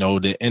 the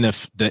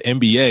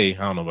NBA,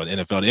 I don't know about the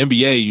NFL. The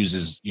NBA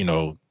uses,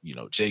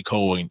 J.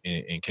 Cole and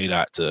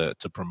K-Dot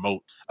to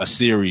promote a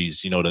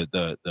series,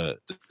 the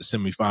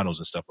semifinals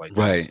and stuff like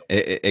that. Right. So,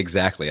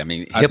 exactly. I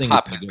mean, hip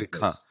hop has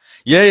become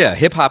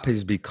hip hop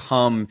has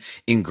become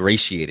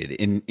ingratiated,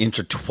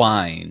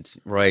 intertwined,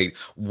 right?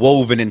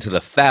 Woven into the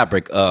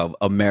fabric of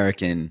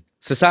American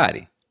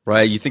society.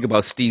 Right, you think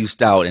about Steve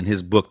Stout in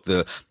his book,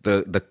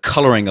 the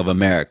Coloring of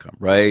America,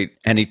 right?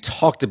 And he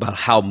talked about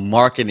how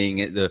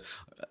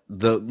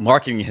the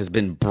marketing has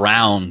been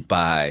browned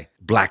by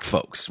Black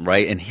folks,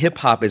 right? And hip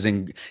hop is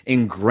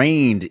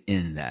ingrained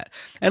in that.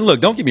 And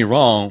look, don't get me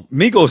wrong,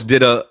 Migos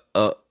did a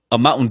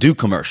Mountain Dew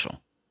commercial,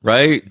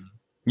 right?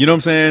 You know what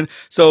I'm saying?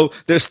 So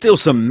there's still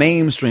some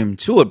mainstream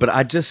to it, but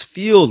I just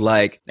feel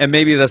like, and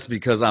maybe that's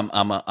because I'm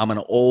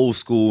an old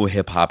school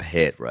hip hop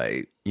head,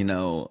 right?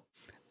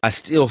 I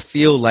still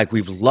feel like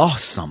we've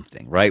lost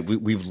something, right?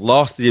 We've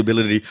lost the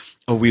ability,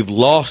 or we've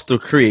lost the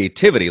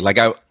creativity. Like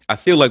I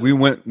feel like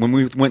when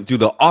we went through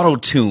the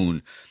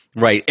auto-tune,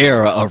 right,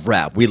 era of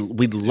rap, we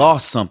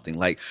lost something.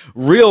 Like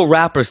real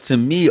rappers to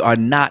me are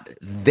not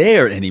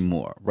there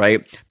anymore,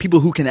 right?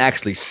 People who can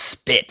actually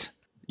spit.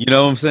 You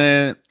know what I'm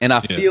saying? And I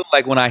feel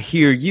like when I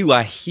hear you,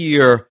 I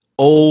hear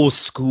old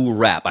school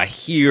rap. I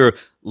hear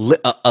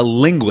a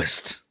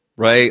linguist,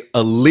 right?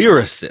 A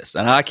lyricist.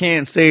 And I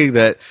can't say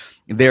that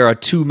there are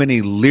too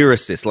many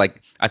lyricists.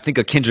 Like I think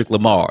of Kendrick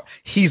Lamar.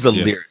 He's a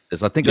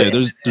lyricist. I think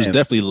there's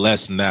definitely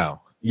less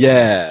now.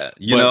 Yeah,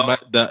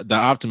 the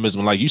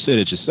optimism, like you said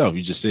it yourself.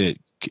 You just said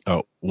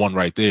one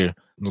right there.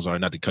 I'm sorry,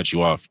 not to cut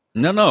you off.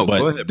 No,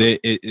 but go ahead,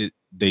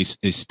 they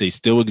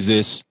still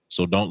exist.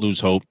 So don't lose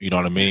hope. You know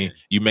what I mean?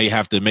 You may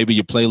have to. Maybe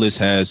your playlist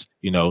has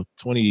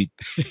 20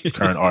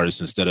 current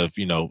artists instead of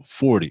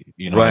 40.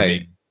 You know what I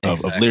mean? Of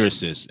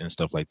lyricists and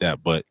stuff like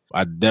that. But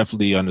I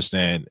definitely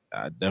understand.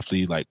 I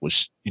definitely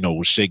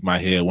will shake my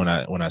head when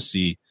I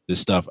see this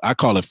stuff. I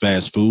call it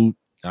fast food.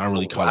 I don't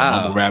really Oh, call it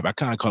mumble wow. rap. I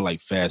kind of call it like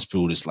fast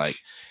food. It's like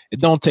it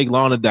don't take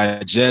long to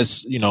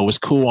digest. You know, it's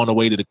cool on the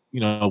way to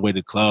the way to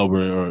the club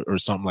or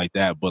something like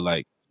that. But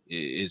like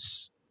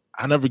it's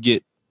I never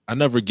get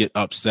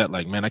upset.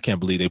 Like, man, I can't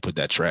believe they put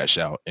that trash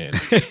out, and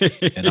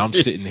I'm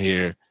sitting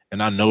here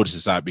and I notice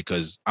it's out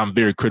because I'm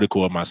very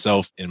critical of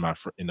myself and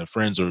and the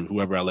friends or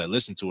whoever I let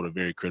listen to it are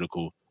very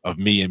critical of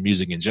me and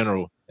music in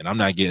general, and I'm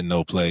not getting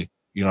no play.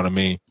 You know what I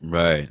mean?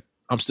 Right.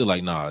 I'm still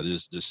like, nah,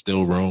 there's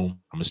still room.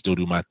 I'm gonna still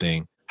do my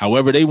thing.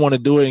 However they want to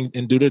do it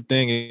and do their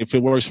thing. If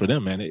it works for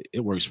them, man,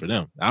 it works for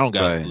them. I don't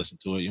gotta Right. listen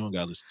to it. You don't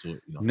gotta listen to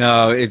it.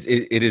 No, it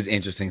is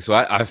interesting. So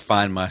I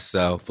find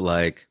myself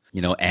like,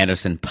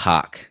 Anderson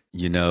 .Paak,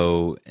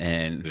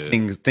 and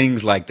Yeah.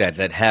 things like that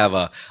that have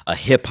a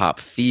hip hop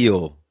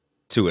feel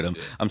to it.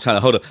 I'm trying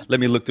to hold up. Let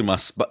me look through my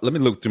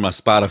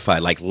Spotify,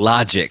 like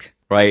Logic,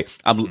 right?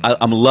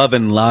 I'm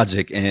loving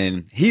Logic,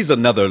 and he's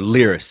another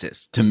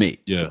lyricist to me,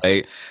 Yeah.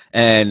 right?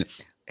 And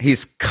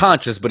he's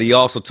conscious, but he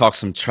also talks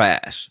some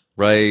trash,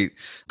 right?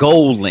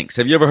 Gold Links.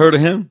 Have you ever heard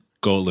of him?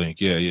 Gold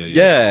Link. Yeah.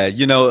 Yeah,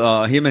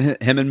 him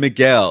and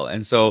Miguel,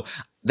 and so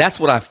that's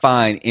what I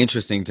find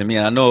interesting to me.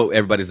 And I know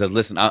everybody's that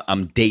listen.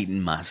 I'm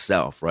dating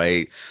myself,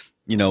 right?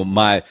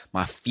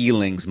 My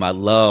feelings, my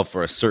love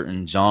for a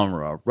certain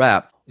genre of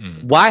rap.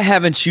 Why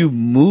haven't you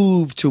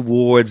moved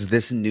towards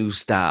this new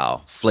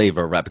style,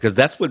 flavor rap? Because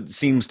that's what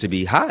seems to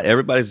be hot.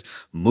 Everybody's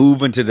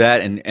moving to that,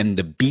 and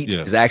the beat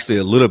is actually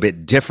a little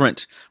bit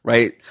different,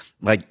 right?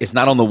 Like it's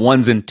not on the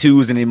ones and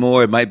twos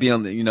anymore. It might be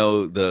on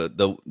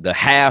the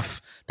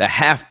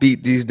half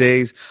beat these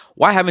days.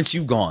 Why haven't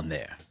you gone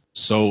there?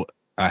 So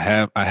I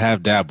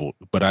have dabbled,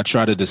 but I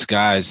try to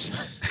disguise.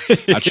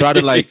 I try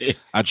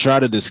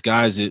to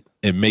disguise it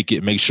and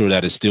make sure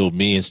that it's still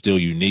me and still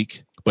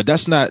unique. But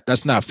that's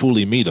not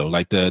fully me though.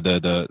 Like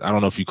the I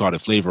don't know if you called it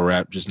flavor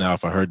rap just now.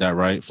 If I heard that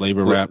right,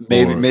 flavor rap,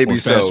 maybe or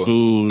fast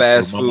food,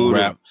 fast or mumble food,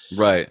 rap,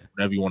 right?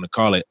 Whatever you want to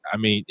call it. I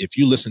mean, if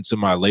you listen to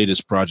my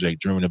latest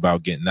project, Dreaming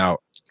About Getting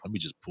Out, let me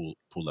just pull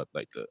up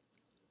like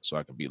so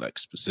I can be like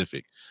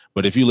specific.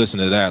 But if you listen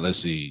to that, let's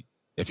see.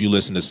 If you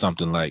listen to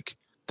something like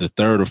the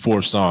third or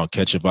fourth song,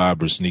 Catch a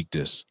Vibe or Sneak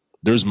This,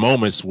 there's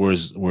moments where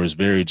it's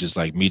very just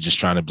like me just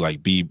trying to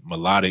like be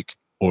melodic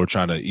or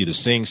trying to either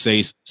sing,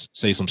 say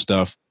some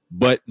stuff.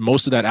 But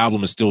most of that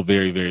album is still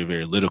very, very,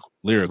 very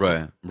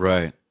lyrical.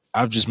 Right.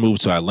 I've just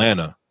moved to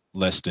Atlanta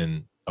less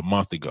than a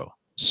month ago.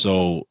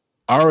 So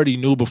I already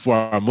knew before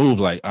I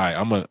moved, like, all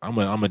right,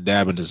 I'm a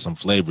dab into some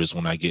flavors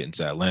when I get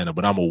into Atlanta,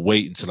 but I'm gonna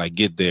wait until I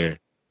get there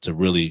to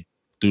really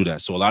do that.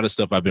 So a lot of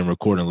stuff I've been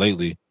recording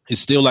lately, it's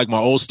still like my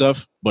old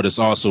stuff, but it's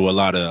also a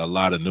lot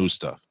of new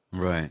stuff.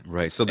 Right.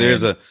 So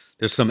there's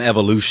some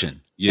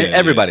evolution. Yeah.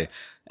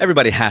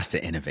 Everybody has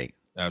to innovate.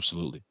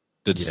 Absolutely.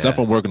 The stuff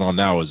I'm working on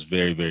now is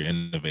very, very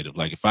innovative.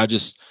 Like if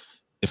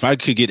I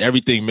could get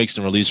everything mixed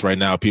and released right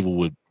now,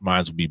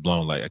 minds would be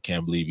blown. Like, I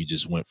can't believe you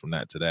just went from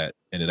that to that.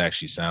 And it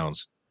actually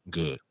sounds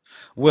good.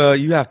 Well,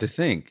 you have to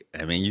think.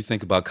 I mean, you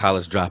think about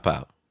College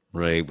Dropout,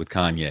 right, with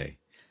Kanye,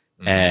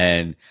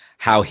 and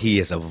how he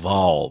has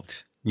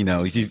evolved.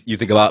 You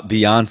think about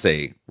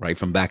Beyonce, right,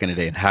 from back in the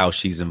day and how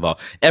she's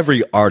involved.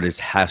 Every artist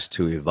has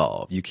to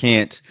evolve. You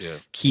can't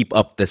keep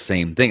up the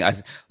same thing.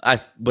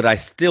 But I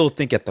still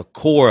think at the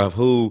core of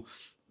who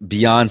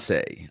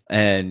Beyonce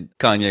and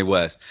Kanye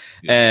West,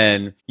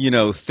 and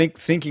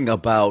thinking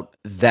about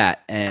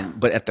that,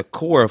 but at the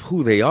core of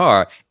who they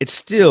are, it's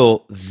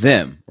still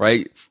them,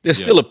 right? There's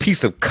still a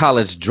piece of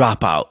College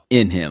Dropout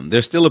in him.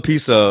 There's still a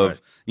piece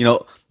of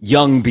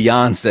young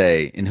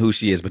Beyonce in who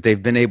she is, but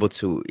they've been able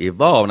to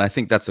evolve, and I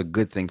think that's a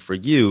good thing for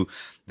you,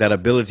 that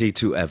ability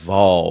to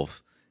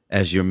evolve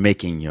as you're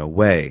making your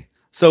way.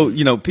 So,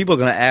 people are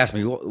going to ask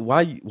me,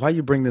 why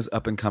you bring this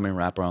up and coming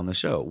rapper on the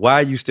show? Why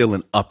are you still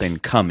an up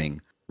and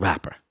coming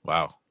rapper?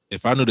 Wow.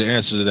 If I knew the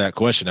answer to that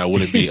question, I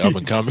wouldn't be up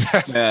and coming.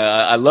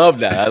 Yeah, I love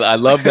that. I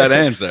love that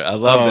answer. I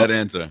love that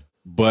answer.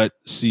 But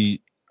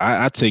see,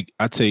 I take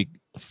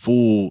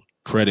full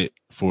credit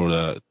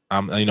for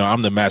I'm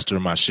the master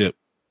of my ship.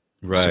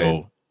 Right.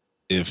 So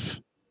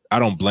if I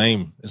don't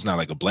blame, it's not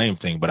like a blame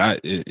thing, but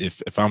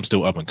if I'm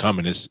still up and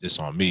coming, it's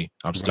on me.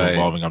 I'm still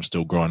evolving. I'm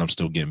still growing. I'm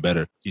still getting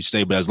better each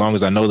day. But as long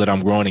as I know that I'm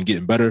growing and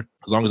getting better,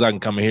 as long as I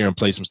can come in here and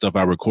play some stuff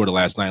I recorded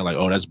last night, like,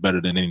 oh, that's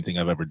better than anything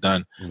I've ever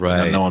done. Right.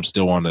 And I know I'm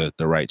still on the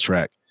right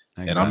track.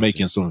 And I'm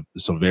making some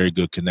very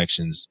good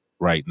connections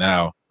right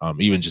now.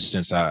 Even just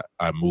since I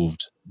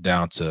moved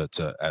down to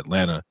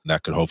Atlanta,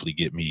 that could hopefully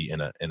get me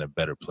in a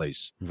better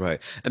place. Right.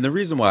 And the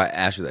reason why I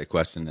asked you that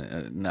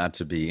question, not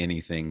to be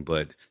anything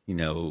but,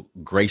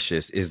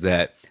 gracious, is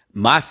that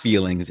my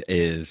feelings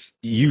is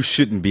you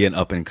shouldn't be an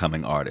up and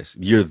coming artist.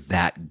 You're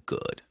that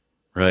good.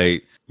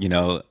 Right.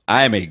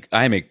 I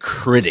am a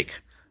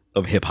critic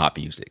of hip hop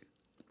music.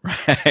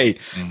 Right.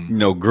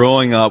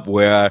 Growing up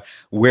where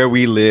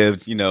we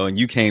lived, and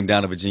you came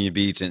down to Virginia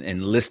Beach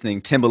and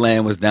listening,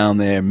 Timberland was down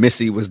there,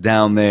 Missy was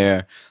down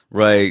there,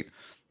 right?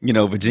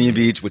 Virginia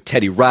Beach with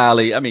Teddy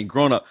Riley. I mean,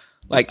 growing up,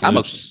 Like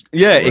Eclipse,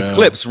 Pharrell,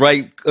 Eclipse,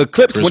 right?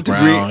 Eclipse Chris went to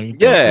Brown. Green. You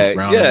throw Chris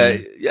Brown in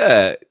there.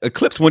 Yeah.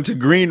 Eclipse went to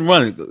Green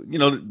Run. You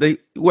know,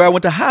 where I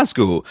went to high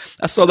school.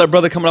 I saw that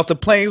brother coming off the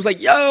plane. He was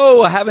like,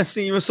 "Yo, I haven't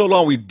seen you in so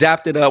long." We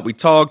dapped it up. We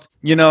talked.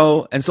 You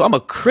know, and so I'm a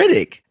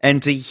critic,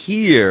 and to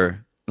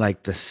hear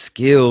like the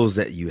skills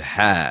that you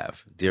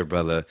have, dear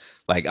brother.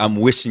 Like, I'm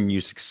wishing you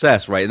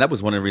success, right? And that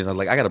was one of the reasons I was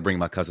like, I got to bring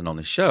my cousin on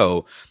the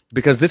show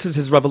because this is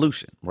his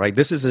revolution, right?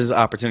 This is his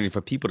opportunity for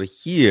people to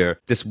hear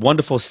this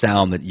wonderful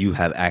sound that you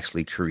have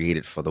actually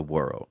created for the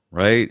world,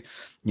 right?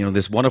 You know,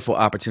 this wonderful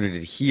opportunity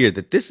to hear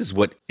that this is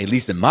what, at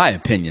least in my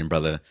opinion,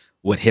 brother,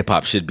 what hip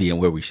hop should be and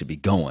where we should be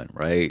going,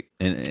 right?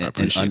 I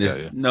appreciate that.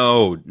 Yeah.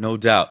 No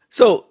doubt.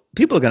 So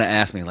people are going to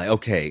ask me like,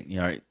 okay, you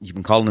know, you've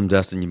been calling them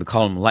Dustin, you've been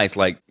calling them Lights.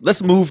 Like,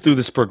 let's move through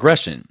this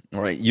progression,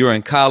 all right? You're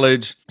in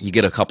college, you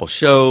get a couple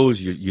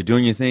shows, you're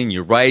doing your thing,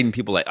 you're writing.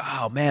 People are like,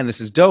 oh man, this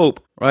is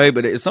dope, right?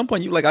 But at some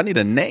point you're like, I need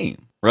a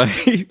name, right?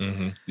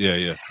 Mm-hmm.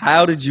 Yeah.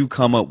 How did you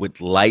come up with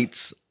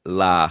Lights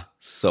La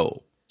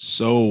Soul?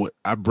 So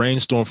I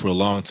brainstormed for a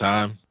long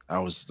time. I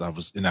was,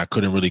 and I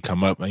couldn't really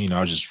come up. You know,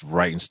 I was just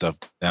writing stuff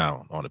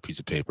down on a piece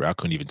of paper. I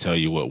couldn't even tell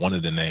you what one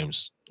of the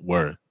names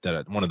were,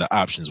 one of the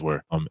options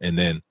were. And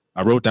then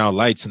I wrote down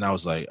Lights, and I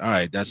was like, all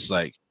right, that's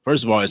like,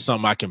 first of all, it's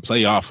something I can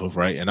play off of,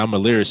 right? And I'm a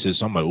lyricist,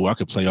 so I'm like, oh, I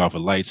could play off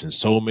of Lights in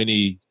so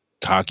many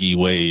cocky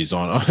ways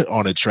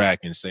on a track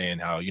and saying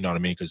how, you know what I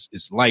mean? Because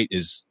it's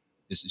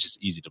it's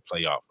just easy to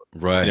play off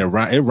of. Right.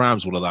 And it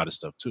rhymes with a lot of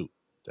stuff too.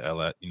 The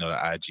L, you know, the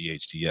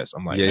IGHTS.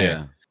 I'm like,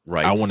 man,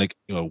 right. I want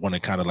to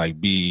kind of like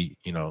be,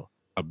 you know,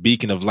 a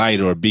beacon of light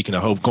or a beacon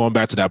of hope. Going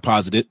back to that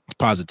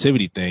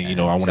positivity thing, you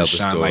know, I want to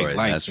shine like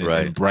lights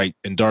in bright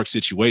and dark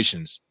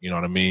situations. You know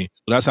what I mean?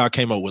 So that's how I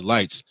came up with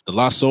Lights. The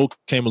Lost Soul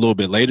came a little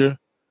bit later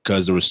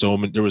because there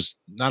was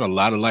not a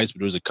lot of Lights, but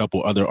there was a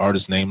couple other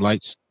artists named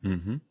Lights.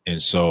 Mm-hmm.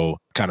 And so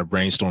kind of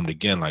brainstormed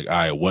again, like, all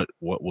right, what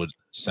would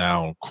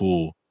sound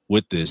cool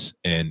with this?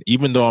 And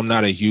even though I'm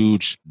not a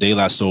huge De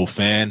La Soul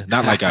fan,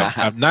 not like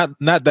I've not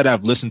that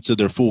I've listened to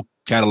their full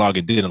catalog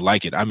and didn't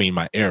like it. I mean,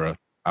 my era,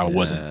 I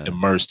wasn't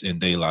immersed in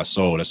De La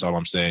Soul. That's all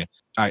I'm saying.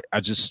 I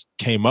just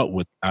came up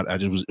with,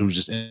 it was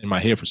just in my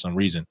head for some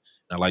reason.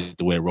 And I liked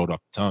the way it rolled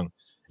off the tongue.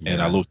 And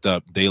I looked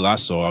up De La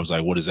Soul. I was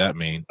like, what does that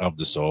mean? Of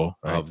the soul.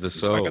 Right? Of the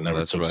soul. Like I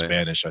never took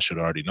Spanish. I should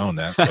have already known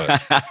that. But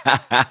so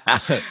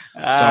I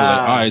was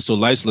like, all right, so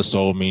Lights La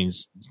Soul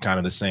means kind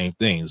of the same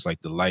thing. It's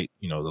like the light,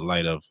 you know, the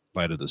light of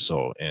the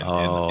soul.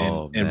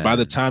 And by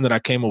the time that I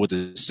came up with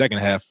the second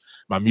half,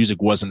 my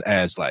music wasn't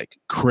as like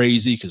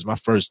crazy because my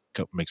first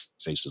couple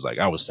mixtapes was like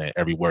I was saying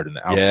every word in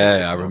the album.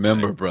 Yeah, I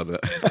remember, brother.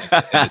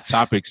 and the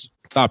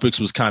topics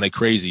was kind of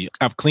crazy.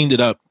 I've cleaned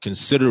it up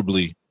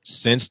considerably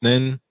since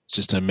then,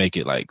 just to make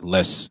it like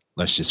less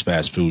just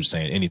fast food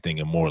saying anything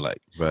and more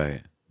like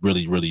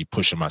really, really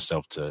pushing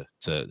myself to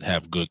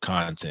have good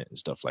content and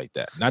stuff like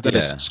that. Not that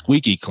it's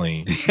squeaky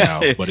clean now,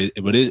 but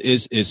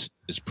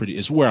it's pretty.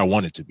 It's where I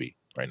want it to be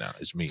right now.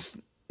 It's me.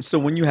 So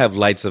when you have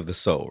Lights of the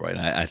Soul, right?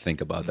 I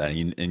think about that,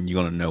 and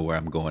you're gonna know where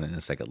I'm going in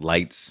a second.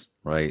 Lights,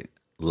 right?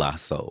 La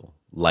Soul,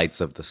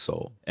 Lights of the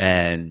Soul,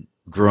 and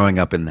growing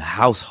up in the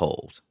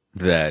household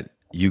that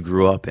you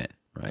grew up in,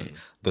 right? Mm-hmm.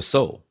 The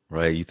soul,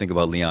 right? You think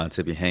about Leon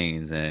Tippy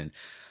Haynes and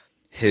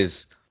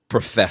his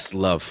professed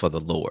love for the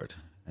Lord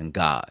and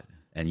God,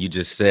 and you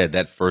just said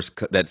that first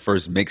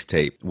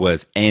mixtape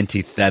was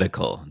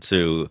antithetical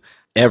to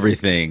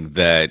everything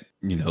that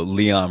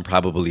Leon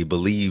probably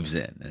believes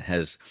in and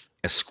has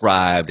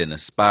ascribed and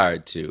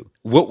aspired to.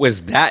 What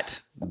was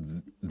that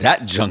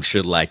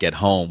juncture like at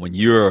home when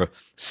you're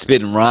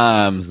spitting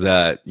rhymes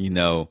that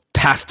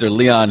Pastor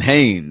Leon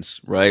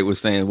Haynes, right, was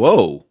saying,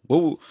 whoa,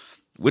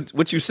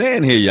 what you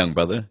saying here, young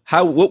brother?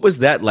 What was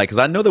that like? Because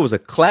I know there was a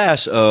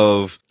clash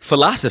of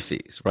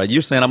philosophies, right?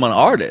 You're saying I'm an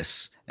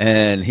artist,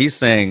 and he's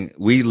saying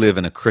we live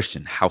in a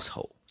Christian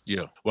household.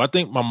 Yeah. Well, I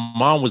think my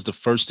mom was the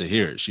first to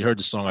hear it. She heard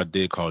the song I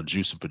did called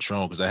Juice and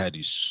Patron because I had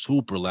these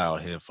super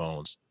loud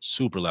headphones,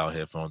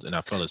 and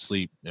I fell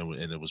asleep and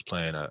it was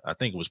playing, I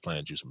think it was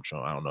playing Juice and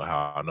Patron. I don't know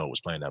how I know it was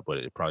playing that, but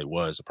it probably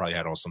was. It probably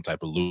had on some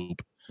type of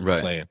loop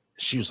playing.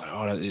 She was like,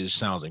 oh, it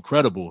sounds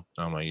incredible.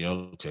 And I'm like,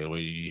 yo, okay, well,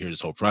 you hear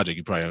this whole project,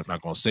 you're probably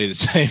not going to say the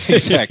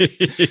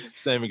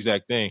same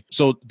exact thing.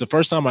 So the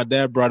first time my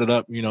dad brought it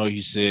up,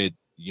 he said,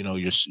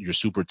 you're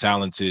super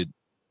talented,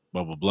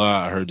 blah, blah,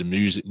 blah. I heard the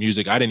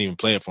music. I didn't even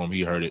play it for him.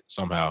 He heard it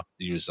somehow.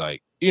 He was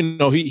like,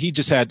 he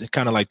just had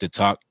kind of like the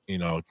talk,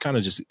 kind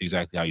of just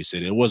exactly how you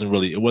said it. It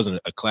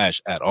wasn't a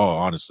clash at all,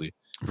 honestly.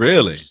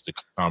 Really? It was just a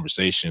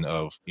conversation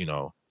of,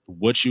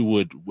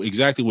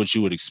 exactly what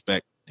you would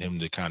expect him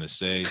to kind of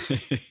say.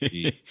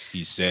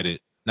 He said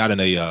it, not in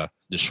a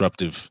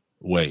disruptive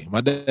way.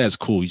 My dad's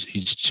cool.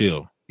 He's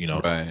chill,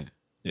 Right.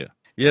 Yeah.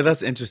 Yeah,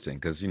 that's interesting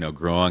because,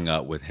 growing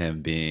up with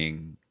him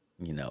being,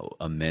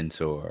 a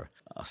mentor,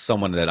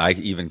 someone that I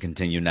even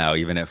continue now,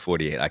 even at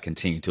 48, I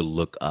continue to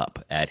look up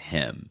at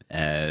him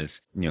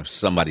as,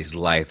 somebody's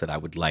life that I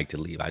would like to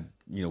leave.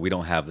 We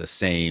don't have the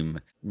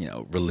same,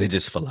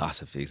 religious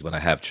philosophies, but I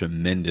have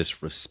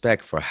tremendous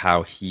respect for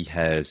how he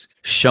has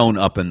shown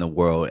up in the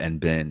world and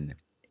been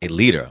a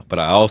leader, but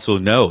I also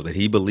know that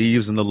he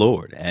believes in the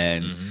Lord,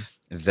 and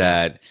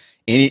that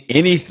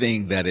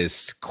anything that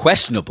is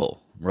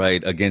questionable,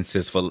 right, against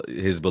his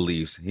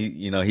beliefs,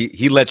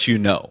 he lets you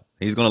know.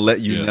 He's going to let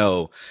you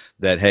know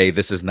that, hey,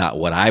 this is not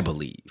what I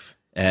believe.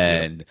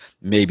 And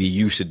maybe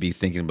you should be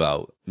thinking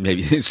about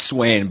maybe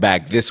swaying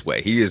back this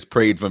way. He has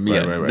prayed for me.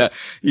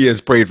 He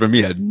has prayed for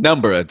me a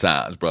number of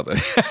times, brother.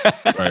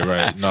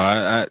 Right. No,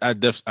 I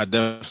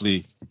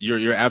definitely.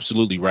 You're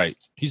absolutely right.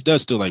 He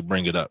does still like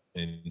bring it up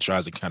and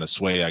tries to kind of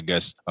sway, I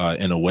guess,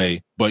 in a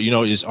way. But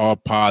it's all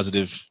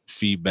positive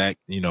feedback.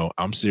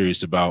 I'm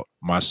serious about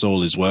my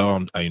soul as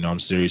well. I'm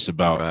serious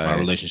about my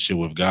relationship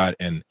with God.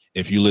 And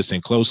if you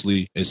listen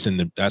closely,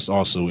 that's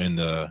also in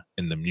the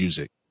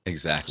music.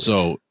 Exactly.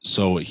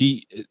 So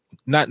he,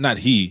 not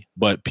he,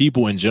 but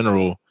people in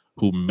general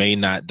who may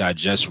not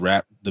digest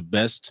rap the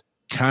best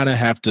kind of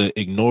have to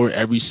ignore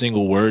every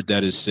single word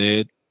that is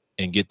said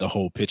and get the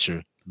whole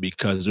picture,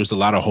 because there's a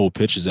lot of whole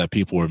pictures that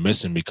people are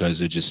missing because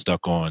they're just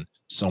stuck on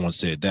someone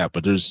said that.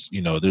 But there's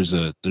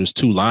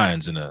two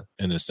lines in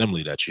an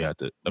assembly that you have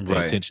to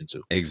pay attention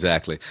to.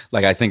 Exactly.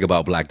 Like I think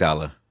about Black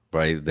Dollar.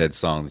 Right, that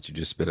song that you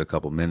just spit a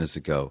couple minutes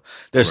ago.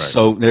 There's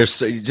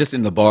just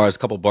in the bars, a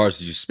couple bars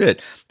that you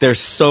spit. There's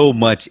so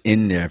much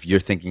in there if you're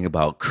thinking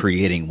about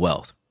creating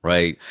wealth,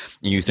 right?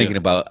 And you're thinking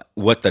about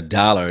what the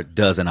dollar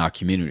does in our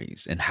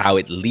communities and how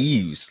it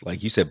leaves,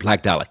 like you said,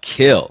 Black Dollar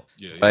kill,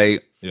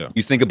 right? Yeah.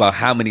 You think about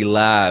how many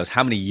lives,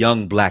 how many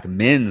young Black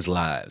men's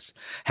lives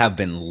have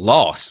been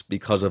lost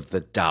because of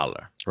the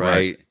dollar,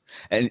 right?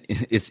 And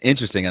it's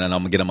interesting, and I'm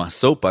going to get on my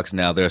soapbox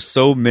now. There are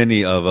so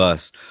many of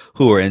us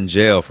who are in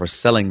jail for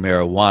selling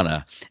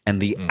marijuana.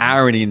 And the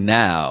irony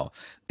now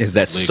is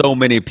that so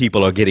many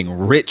people are getting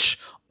rich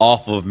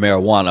off of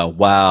marijuana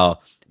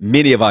while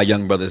many of our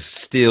young brothers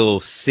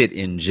still sit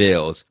in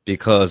jails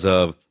because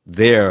of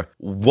their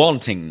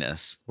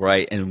wantingness,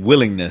 right, and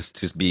willingness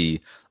to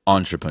be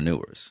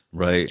entrepreneurs,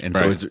 right? And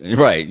so it's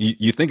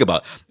you think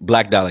about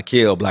Black Dollar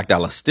kill, Black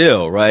Dollar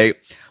still, right?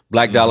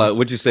 Black Dollar,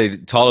 what'd you say?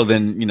 Taller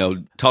than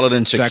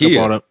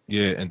Shaquille.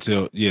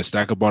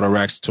 Stack up all the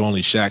racks to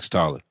only Shaq's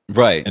taller.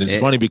 Right. And it's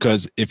funny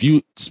because if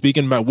you,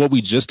 speaking about what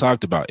we just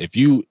talked about, if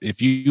you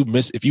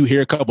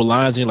hear a couple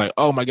lines and you're like,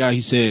 oh my God,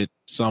 he said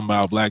something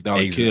about Black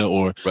Dollar kill,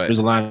 or there's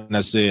a line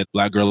that said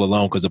Black girl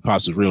alone because the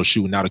pops was real,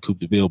 shooting out of Coupe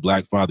de Ville,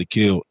 Black father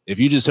killed. If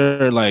you just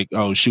heard like,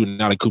 oh,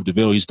 shooting out of Coupe de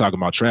Ville, he's talking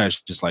about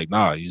trash, just like,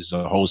 nah, it's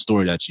a whole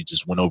story that you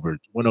just went over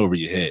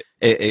your head.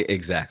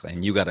 Exactly.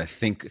 And you got to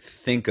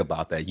think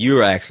about that.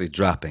 You're actually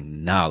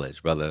dropping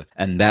knowledge, brother.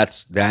 And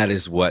that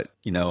is what,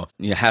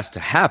 has to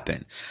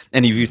happen.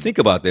 And if you think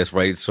about this,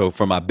 right? So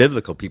for my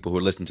biblical people who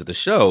are listening to the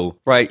show,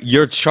 right,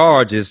 your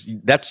charge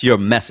that's your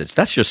message.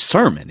 That's your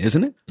sermon,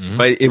 isn't it? Mm-hmm.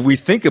 Right? If we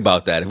think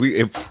about that,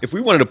 if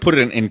we wanted to put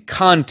it in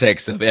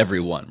context of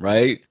everyone,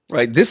 right?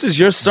 Right. This is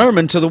your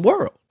sermon to the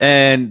world.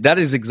 And that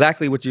is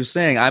exactly what you're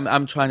saying.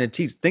 I'm trying to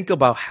teach. Think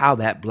about how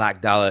that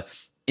Black Dollar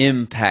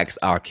impacts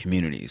our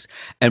communities.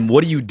 And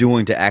what are you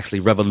doing to actually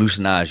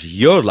revolutionize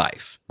your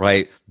life,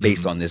 right,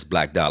 based on this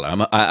Black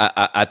Dollar?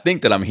 I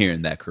think that I'm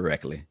hearing that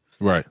correctly.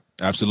 Right.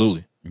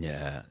 Absolutely.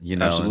 Yeah.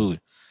 Absolutely.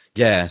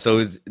 Yeah.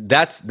 So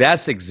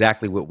that's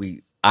exactly what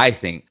I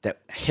think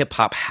that hip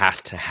hop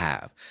has to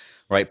have,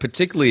 right?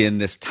 Particularly in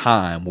this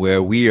time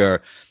where we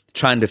are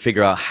trying to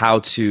figure out how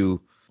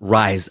to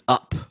rise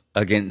up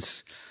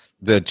against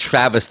the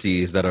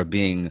travesties that are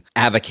being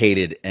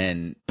advocated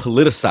and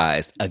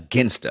politicized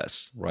against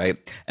us, right?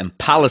 And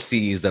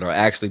policies that are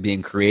actually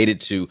being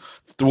created to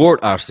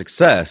thwart our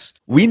success.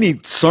 We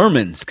need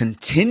sermons,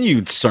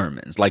 continued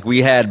sermons like we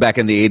had back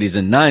in the 80s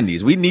and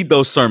 90s. We need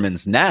those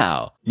sermons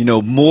now,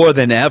 more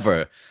than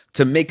ever,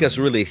 to make us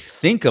really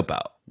think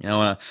about.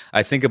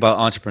 I think about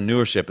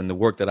entrepreneurship and the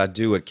work that I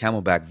do at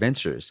Camelback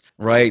Ventures,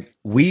 right?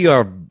 We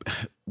are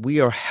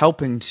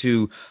helping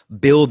to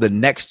build the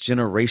next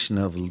generation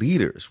of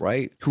leaders,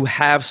 right? Who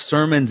have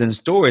sermons and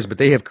stories, but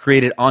they have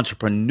created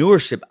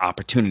entrepreneurship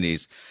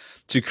opportunities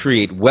to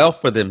create wealth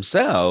for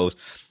themselves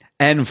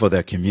and for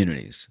their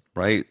communities,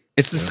 right?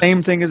 It's the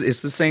same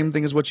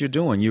thing as what you're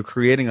doing. You're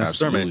creating a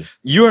sermon.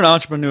 You're an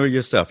entrepreneur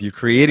yourself. You're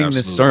creating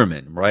this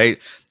sermon, right?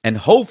 And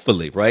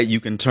hopefully, right, you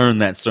can turn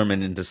that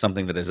sermon into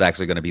something that is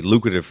actually going to be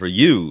lucrative for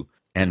you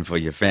and for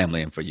your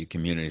family and for your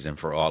communities and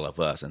for all of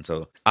us. And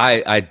so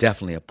I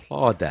definitely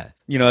applaud that.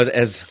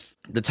 As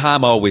the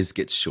time always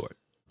gets short,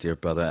 dear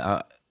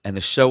brother, and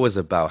the show is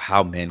about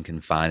how men can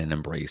find and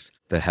embrace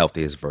the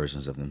healthiest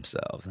versions of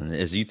themselves. And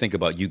as you think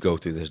about, you go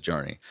through this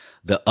journey,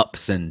 the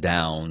ups and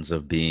downs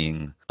of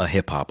being a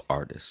hip hop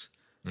artist,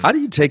 how do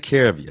you take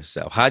care of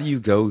yourself? How do you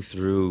go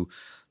through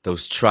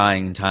those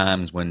trying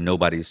times when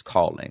nobody's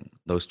calling,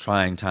 those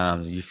trying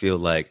times you feel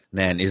like,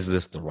 man, is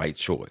this the right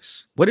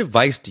choice? What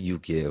advice do you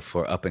give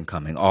for up and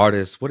coming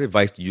artists? What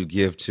advice do you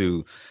give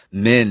to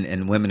men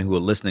and women who are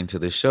listening to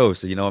this show?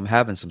 So, I'm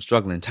having some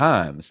struggling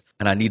times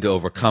and I need to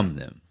overcome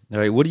them. All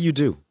right. What do you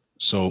do?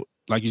 So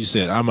like you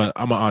said, I'm an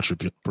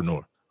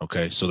entrepreneur.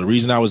 Okay. So the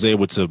reason I was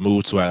able to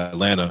move to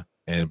Atlanta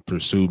and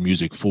pursue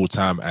music full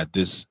time at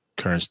this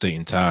current state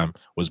and time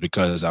was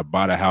because I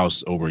bought a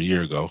house over a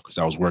year ago because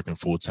I was working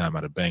full time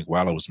at a bank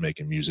while I was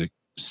making music.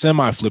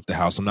 Semi-flipped the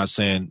house. I'm not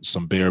saying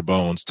some bare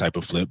bones type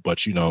of flip, but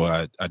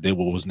I did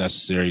what was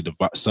necessary,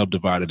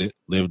 subdivided it,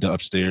 lived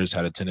upstairs,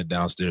 had a tenant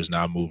downstairs.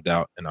 Now I moved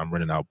out and I'm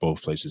renting out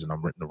both places, and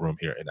I'm renting a room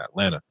here in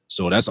Atlanta.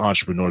 So that's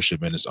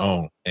entrepreneurship in its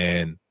own.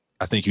 And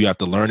I think you have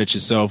to learn it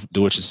yourself,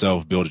 do it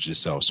yourself, build it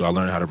yourself. So I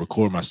learned how to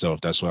record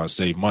myself. That's why I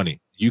save money.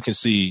 You can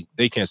see,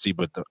 they can't see,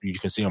 but you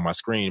can see on my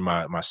screen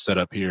my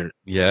setup here.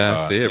 Yeah,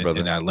 I see it, brother.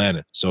 In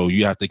Atlanta. So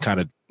you have to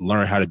kind of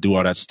learn how to do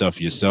all that stuff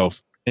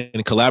yourself.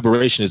 And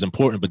collaboration is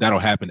important, but that'll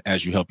happen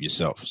as you help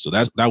yourself. So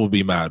that would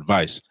be my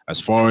advice.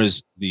 As far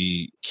as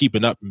the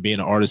keeping up and being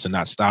an artist and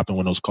not stopping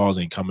when those calls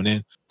ain't coming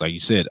in, like you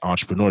said,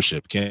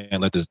 entrepreneurship.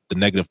 Can't let the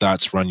negative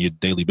thoughts run your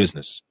daily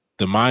business.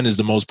 The mind is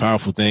the most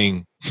powerful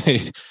thing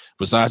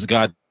besides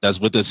God that's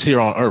with us here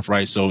on earth,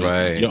 right? So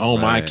your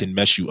own mind can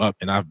mess you up.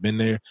 And I've been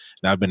there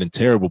and I've been in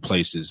terrible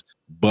places.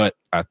 But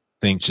I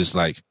think just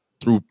like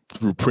through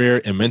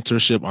prayer and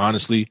mentorship,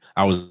 honestly,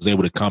 I was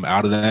able to come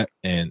out of that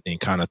and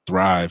kind of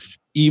thrive,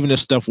 even if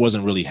stuff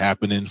wasn't really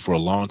happening for a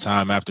long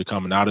time after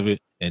coming out of it,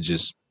 and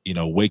just,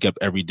 wake up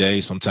every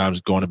day,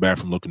 sometimes go in the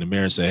bathroom, look in the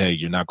mirror and say, hey,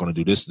 you're not going to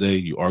do this today.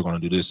 You are going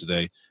to do this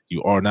today.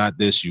 You are not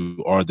this,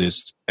 you are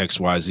this,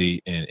 XYZ,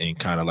 and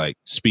kind of like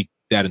speak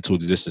that into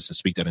existence and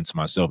speak that into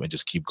myself and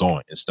just keep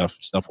going, and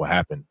stuff will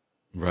happen.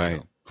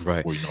 Right.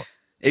 Before you know it.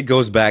 It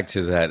goes back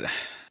to that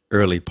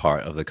early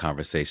part of the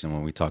conversation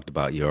when we talked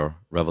about your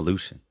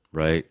revolution,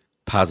 right?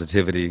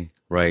 Positivity,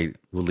 right,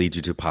 will lead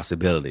you to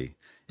possibility.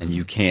 And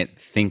you can't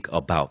think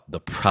about the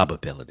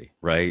probability,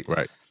 right?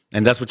 Right.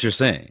 And that's what you're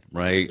saying,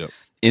 right? Yep.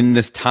 In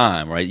this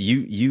time, right?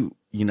 You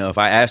if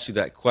I asked you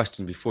that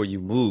question before you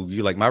move,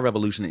 you're like, my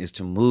revolution is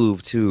to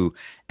move to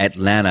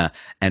Atlanta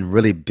and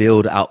really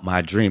build out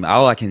my dream.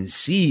 All I can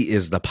see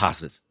is the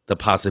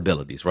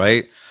possibilities,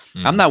 right?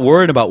 I'm not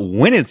worried about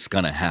when it's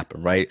going to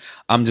happen, right?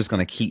 I'm just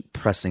going to keep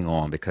pressing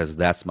on because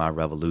that's my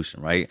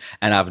revolution, right?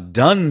 And I've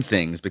done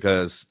things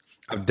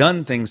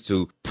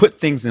to put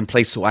things in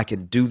place so I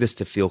can do this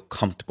to feel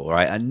comfortable,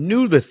 right? I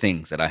knew the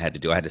things that I had to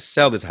do. I had to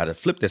sell this, I had to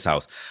flip this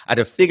house. I had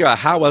to figure out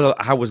how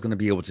I was going to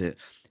be able to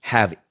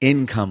have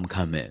income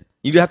come in.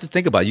 You have to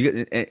think about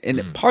it.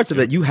 And parts of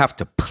it you have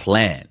to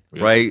plan,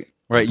 right?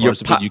 Right.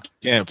 Parts of it you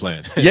can't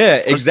plan. Yeah,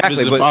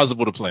 exactly. It's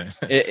impossible to plan.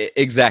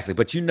 Exactly.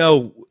 But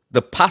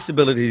the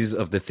possibilities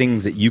of the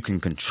things that you can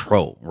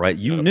control, right?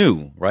 You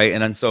knew, right?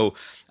 And so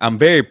I'm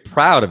very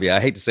proud of you. I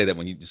hate to say that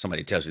when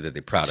somebody tells you that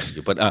they're proud of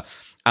you, but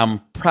I'm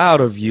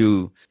proud of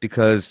you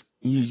because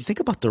you think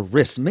about the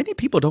risks. Many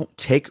people don't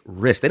take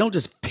risks. They don't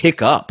just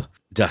pick up,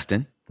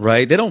 Dustin,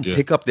 right? They don't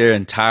pick up their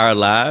entire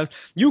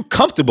lives. You're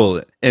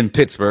comfortable in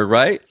Pittsburgh,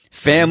 right?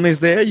 Family's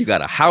there. You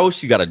got a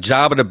house. You got a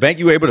job at a bank.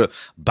 You were able to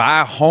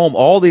buy a home,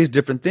 all these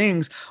different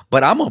things.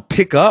 But I'm going to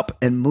pick up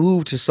and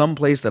move to some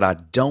place that I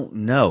don't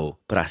know,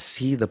 but I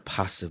see the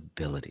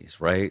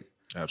possibilities, right?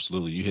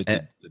 Absolutely. You hit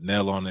the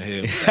nail on the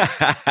head.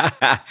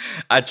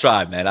 I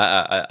try, man.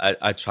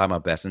 I try my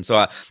best. And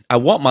so I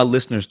want my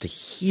listeners to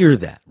hear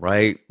that,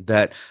 right?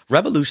 That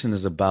revolution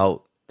is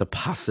about the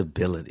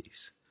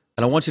possibilities.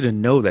 And I want you to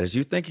know that as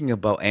you're thinking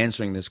about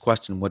answering this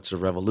question, what's a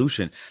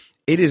revolution?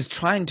 It is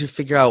trying to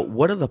figure out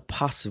what are the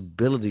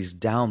possibilities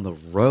down the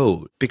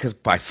road. Because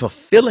by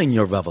fulfilling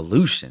your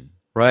revolution,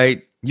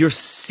 right, you're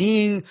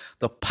seeing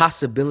the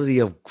possibility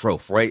of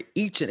growth, right?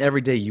 Each and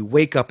every day you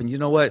wake up and you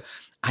know what?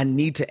 I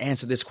need to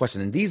answer this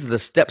question. And these are the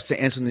steps to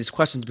answering these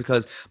questions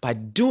because by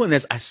doing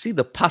this, I see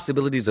the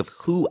possibilities of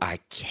who I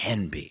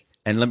can be.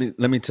 And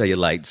let me tell you,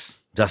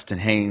 Lights, Dustin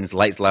Haynes,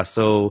 Lights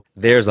Lasso,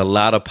 there's a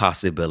lot of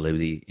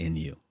possibility in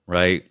you,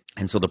 right?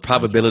 And so the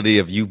probability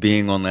of you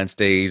being on that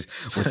stage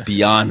with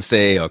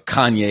Beyonce or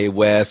Kanye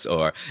West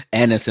or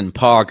Anderson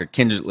 .Paak or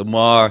Kendrick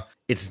Lamar,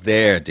 it's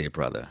there, dear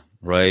brother,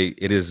 right?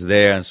 It is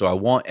there. And so I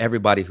want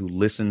everybody who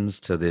listens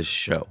to this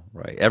show,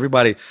 right?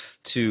 Everybody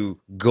to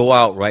go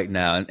out right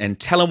now and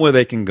tell them where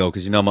they can go.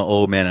 Because I'm an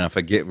old man and I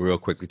forget real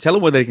quickly. Tell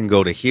them where they can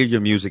go to hear your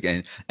music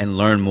and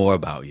learn more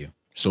about you.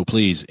 So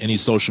please, any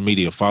social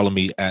media, follow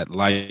me at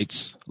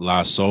Lights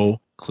Lasso.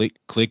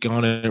 Click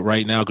on it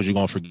right now because you're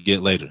going to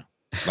forget later.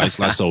 Lights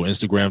Lasso,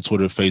 Instagram,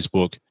 Twitter,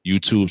 Facebook,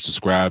 YouTube,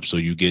 subscribe so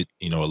you get,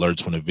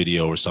 alerts when a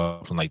video or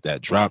something like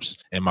that drops.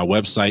 And my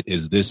website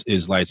is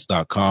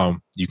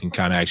thisislights.com. You can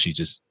kind of actually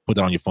just put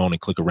that on your phone and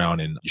click around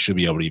and you should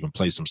be able to even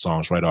play some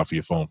songs right off of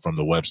your phone from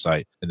the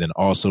website. And then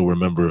also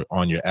remember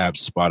on your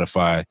apps,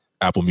 Spotify,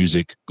 Apple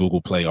Music, Google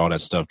Play, all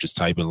that stuff. Just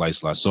type in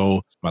Lights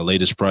Lasso. My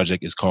latest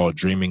project is called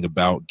Dreaming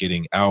About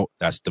Getting Out.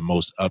 That's the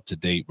most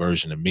up-to-date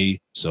version of me.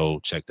 So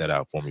check that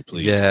out for me,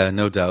 please. Yeah,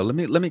 no doubt.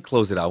 Let me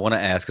close it out. I want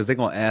to ask, because they're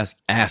going to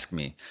ask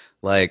me,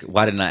 like,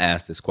 why didn't I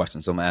ask this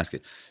question? So I'm going to ask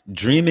it.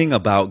 Dreaming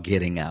About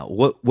Getting Out.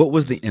 What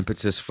was the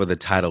impetus for the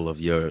title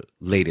of your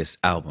latest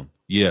album?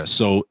 Yeah,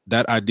 so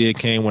that idea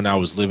came when I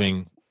was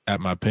living at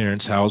my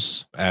parents'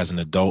 house as an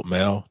adult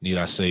male. Need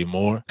I say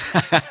more? So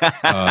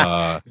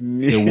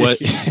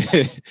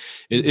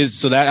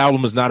that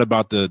album is not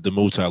about the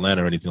move to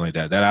Atlanta or anything like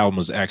that. That album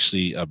is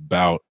actually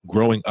about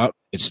growing up.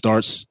 It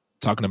starts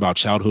talking about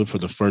childhood for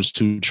the first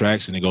 2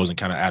 tracks, and it goes in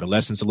kind of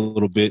adolescence a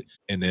little bit.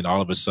 And then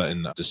all of a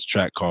sudden, this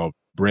track called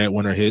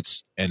Breadwinner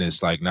hits, and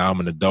it's like, now I'm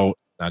an adult.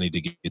 I need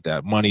to get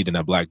that money. Then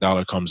that Black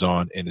Dollar comes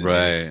on, and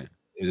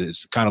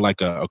it's kind of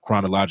like a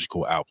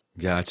chronological album.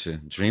 Gotcha.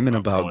 Dreaming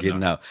about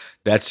getting out.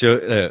 That's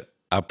your,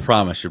 I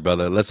promise you,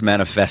 brother. Let's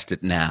manifest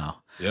it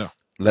now. Yeah.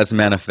 Let's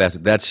manifest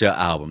it. That's your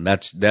album.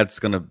 That's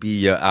going to be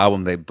your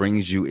album that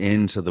brings you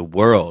into the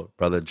world,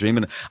 brother.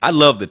 Dreaming. I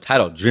love the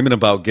title, Dreaming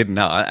About Getting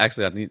Out. I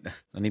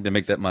need to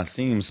make that my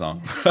theme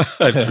song.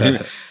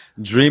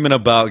 Dreaming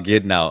about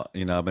getting out.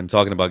 You know, I've been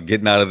talking about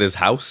getting out of this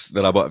house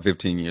that I bought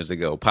 15 years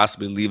ago,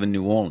 possibly leaving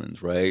New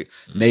Orleans, right?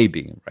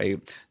 Maybe, right?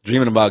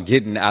 Dreaming about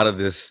getting out of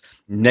this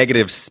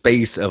negative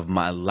space of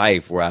my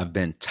life where I've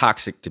been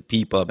toxic to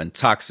people, I've been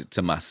toxic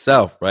to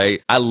myself,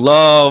 right? I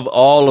love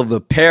all of the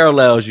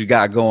parallels you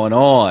got going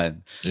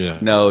on. Yeah.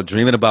 You know,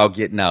 dreaming about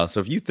getting out. So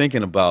if you're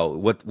thinking about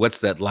what's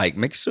that like,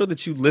 make sure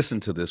that you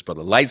listen to this,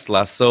 brother. Lights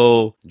La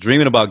Soul,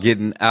 Dreaming About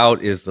Getting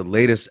Out is the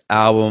latest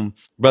album.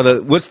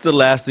 Brother, what's the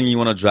last thing you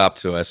want to drop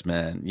to us,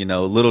 man? You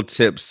know, little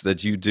tips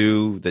that you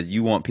do that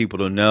you want people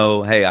to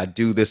know, hey, I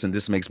do this and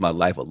this makes my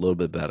life a little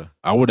bit better.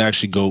 I would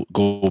actually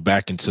go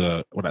back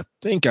into what I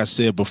think I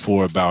said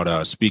before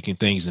about speaking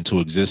things into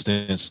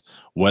existence,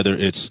 whether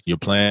it's your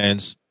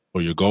plans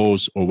or your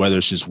goals, or whether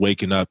it's just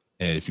waking up.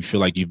 And if you feel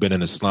like you've been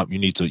in a slump, you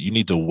need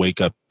to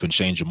wake up and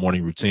change your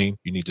morning routine.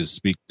 You need to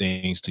speak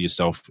things to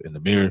yourself in the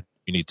mirror.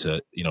 You need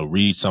to,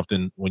 read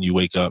something when you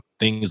wake up,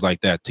 things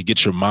like that, to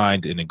get your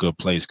mind in a good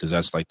place, because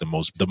that's like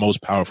the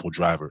most powerful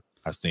driver,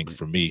 I think,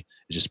 for me,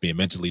 is just being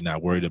mentally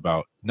not worried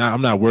about. Now,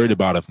 I'm not worried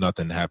about if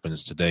nothing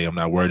happens today. I'm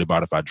not worried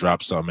about if I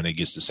drop something and it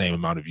gets the same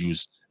amount of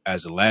views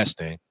as the last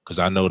thing, because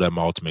I know that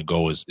my ultimate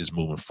goal is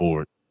moving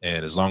forward.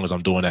 And as long as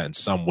I'm doing that in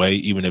some way,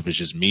 even if it's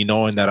just me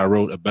knowing that I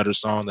wrote a better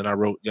song than I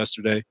wrote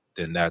yesterday,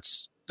 then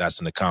that's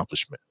an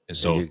accomplishment. And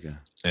so,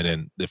 and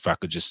then if I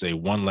could just say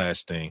one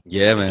last thing,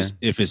 man,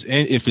 if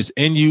it's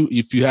in you,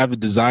 if you have a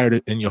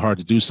desire in your heart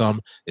to do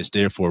something, it's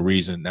there for a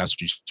reason. That's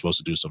what you're supposed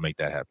to do. So make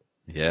that happen.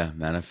 Yeah,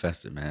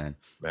 manifest it, man.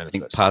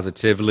 Think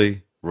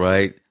positively,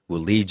 right? Will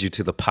lead you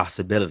to the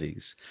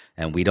possibilities,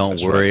 and we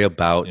don't worry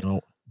about.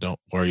 Don't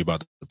worry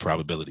about the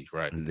probability,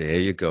 right? There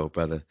you go,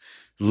 brother.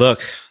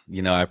 Look,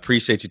 I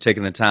appreciate you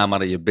taking the time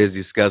out of your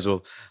busy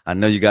schedule. I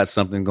know you got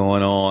something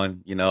going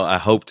on. I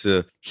hope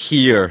to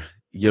hear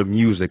your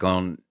music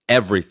on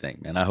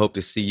everything, and I hope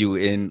to see you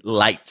in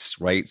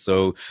lights, right?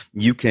 So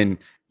you can,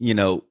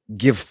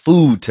 give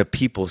food to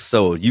people's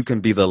souls. You can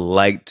be the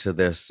light to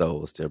their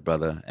souls, dear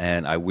brother.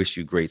 And I wish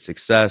you great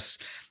success.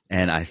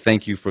 And I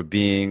thank you for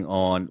being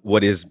on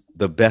what is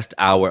the best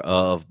hour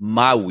of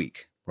my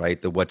week, right?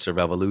 The What's Your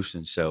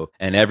Revolution show.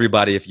 And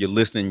everybody, if you're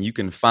listening, you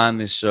can find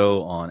this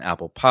show on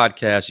Apple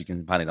Podcasts. You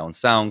can find it on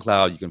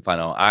SoundCloud. You can find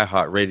it on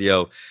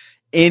iHeartRadio.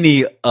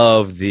 Any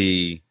of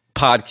the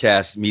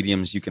podcast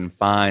mediums, you can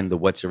find the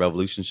What's Your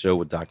Revolution show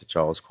with Dr.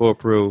 Charles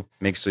Corprew.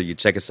 Make sure you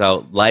check us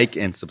out, like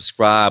and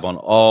subscribe on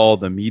all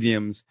the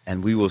mediums,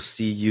 and we will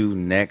see you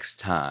next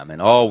time. And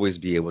always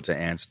be able to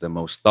answer the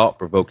most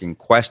thought-provoking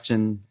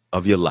question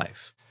of your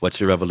life.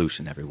 What's your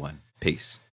revolution, everyone? Peace.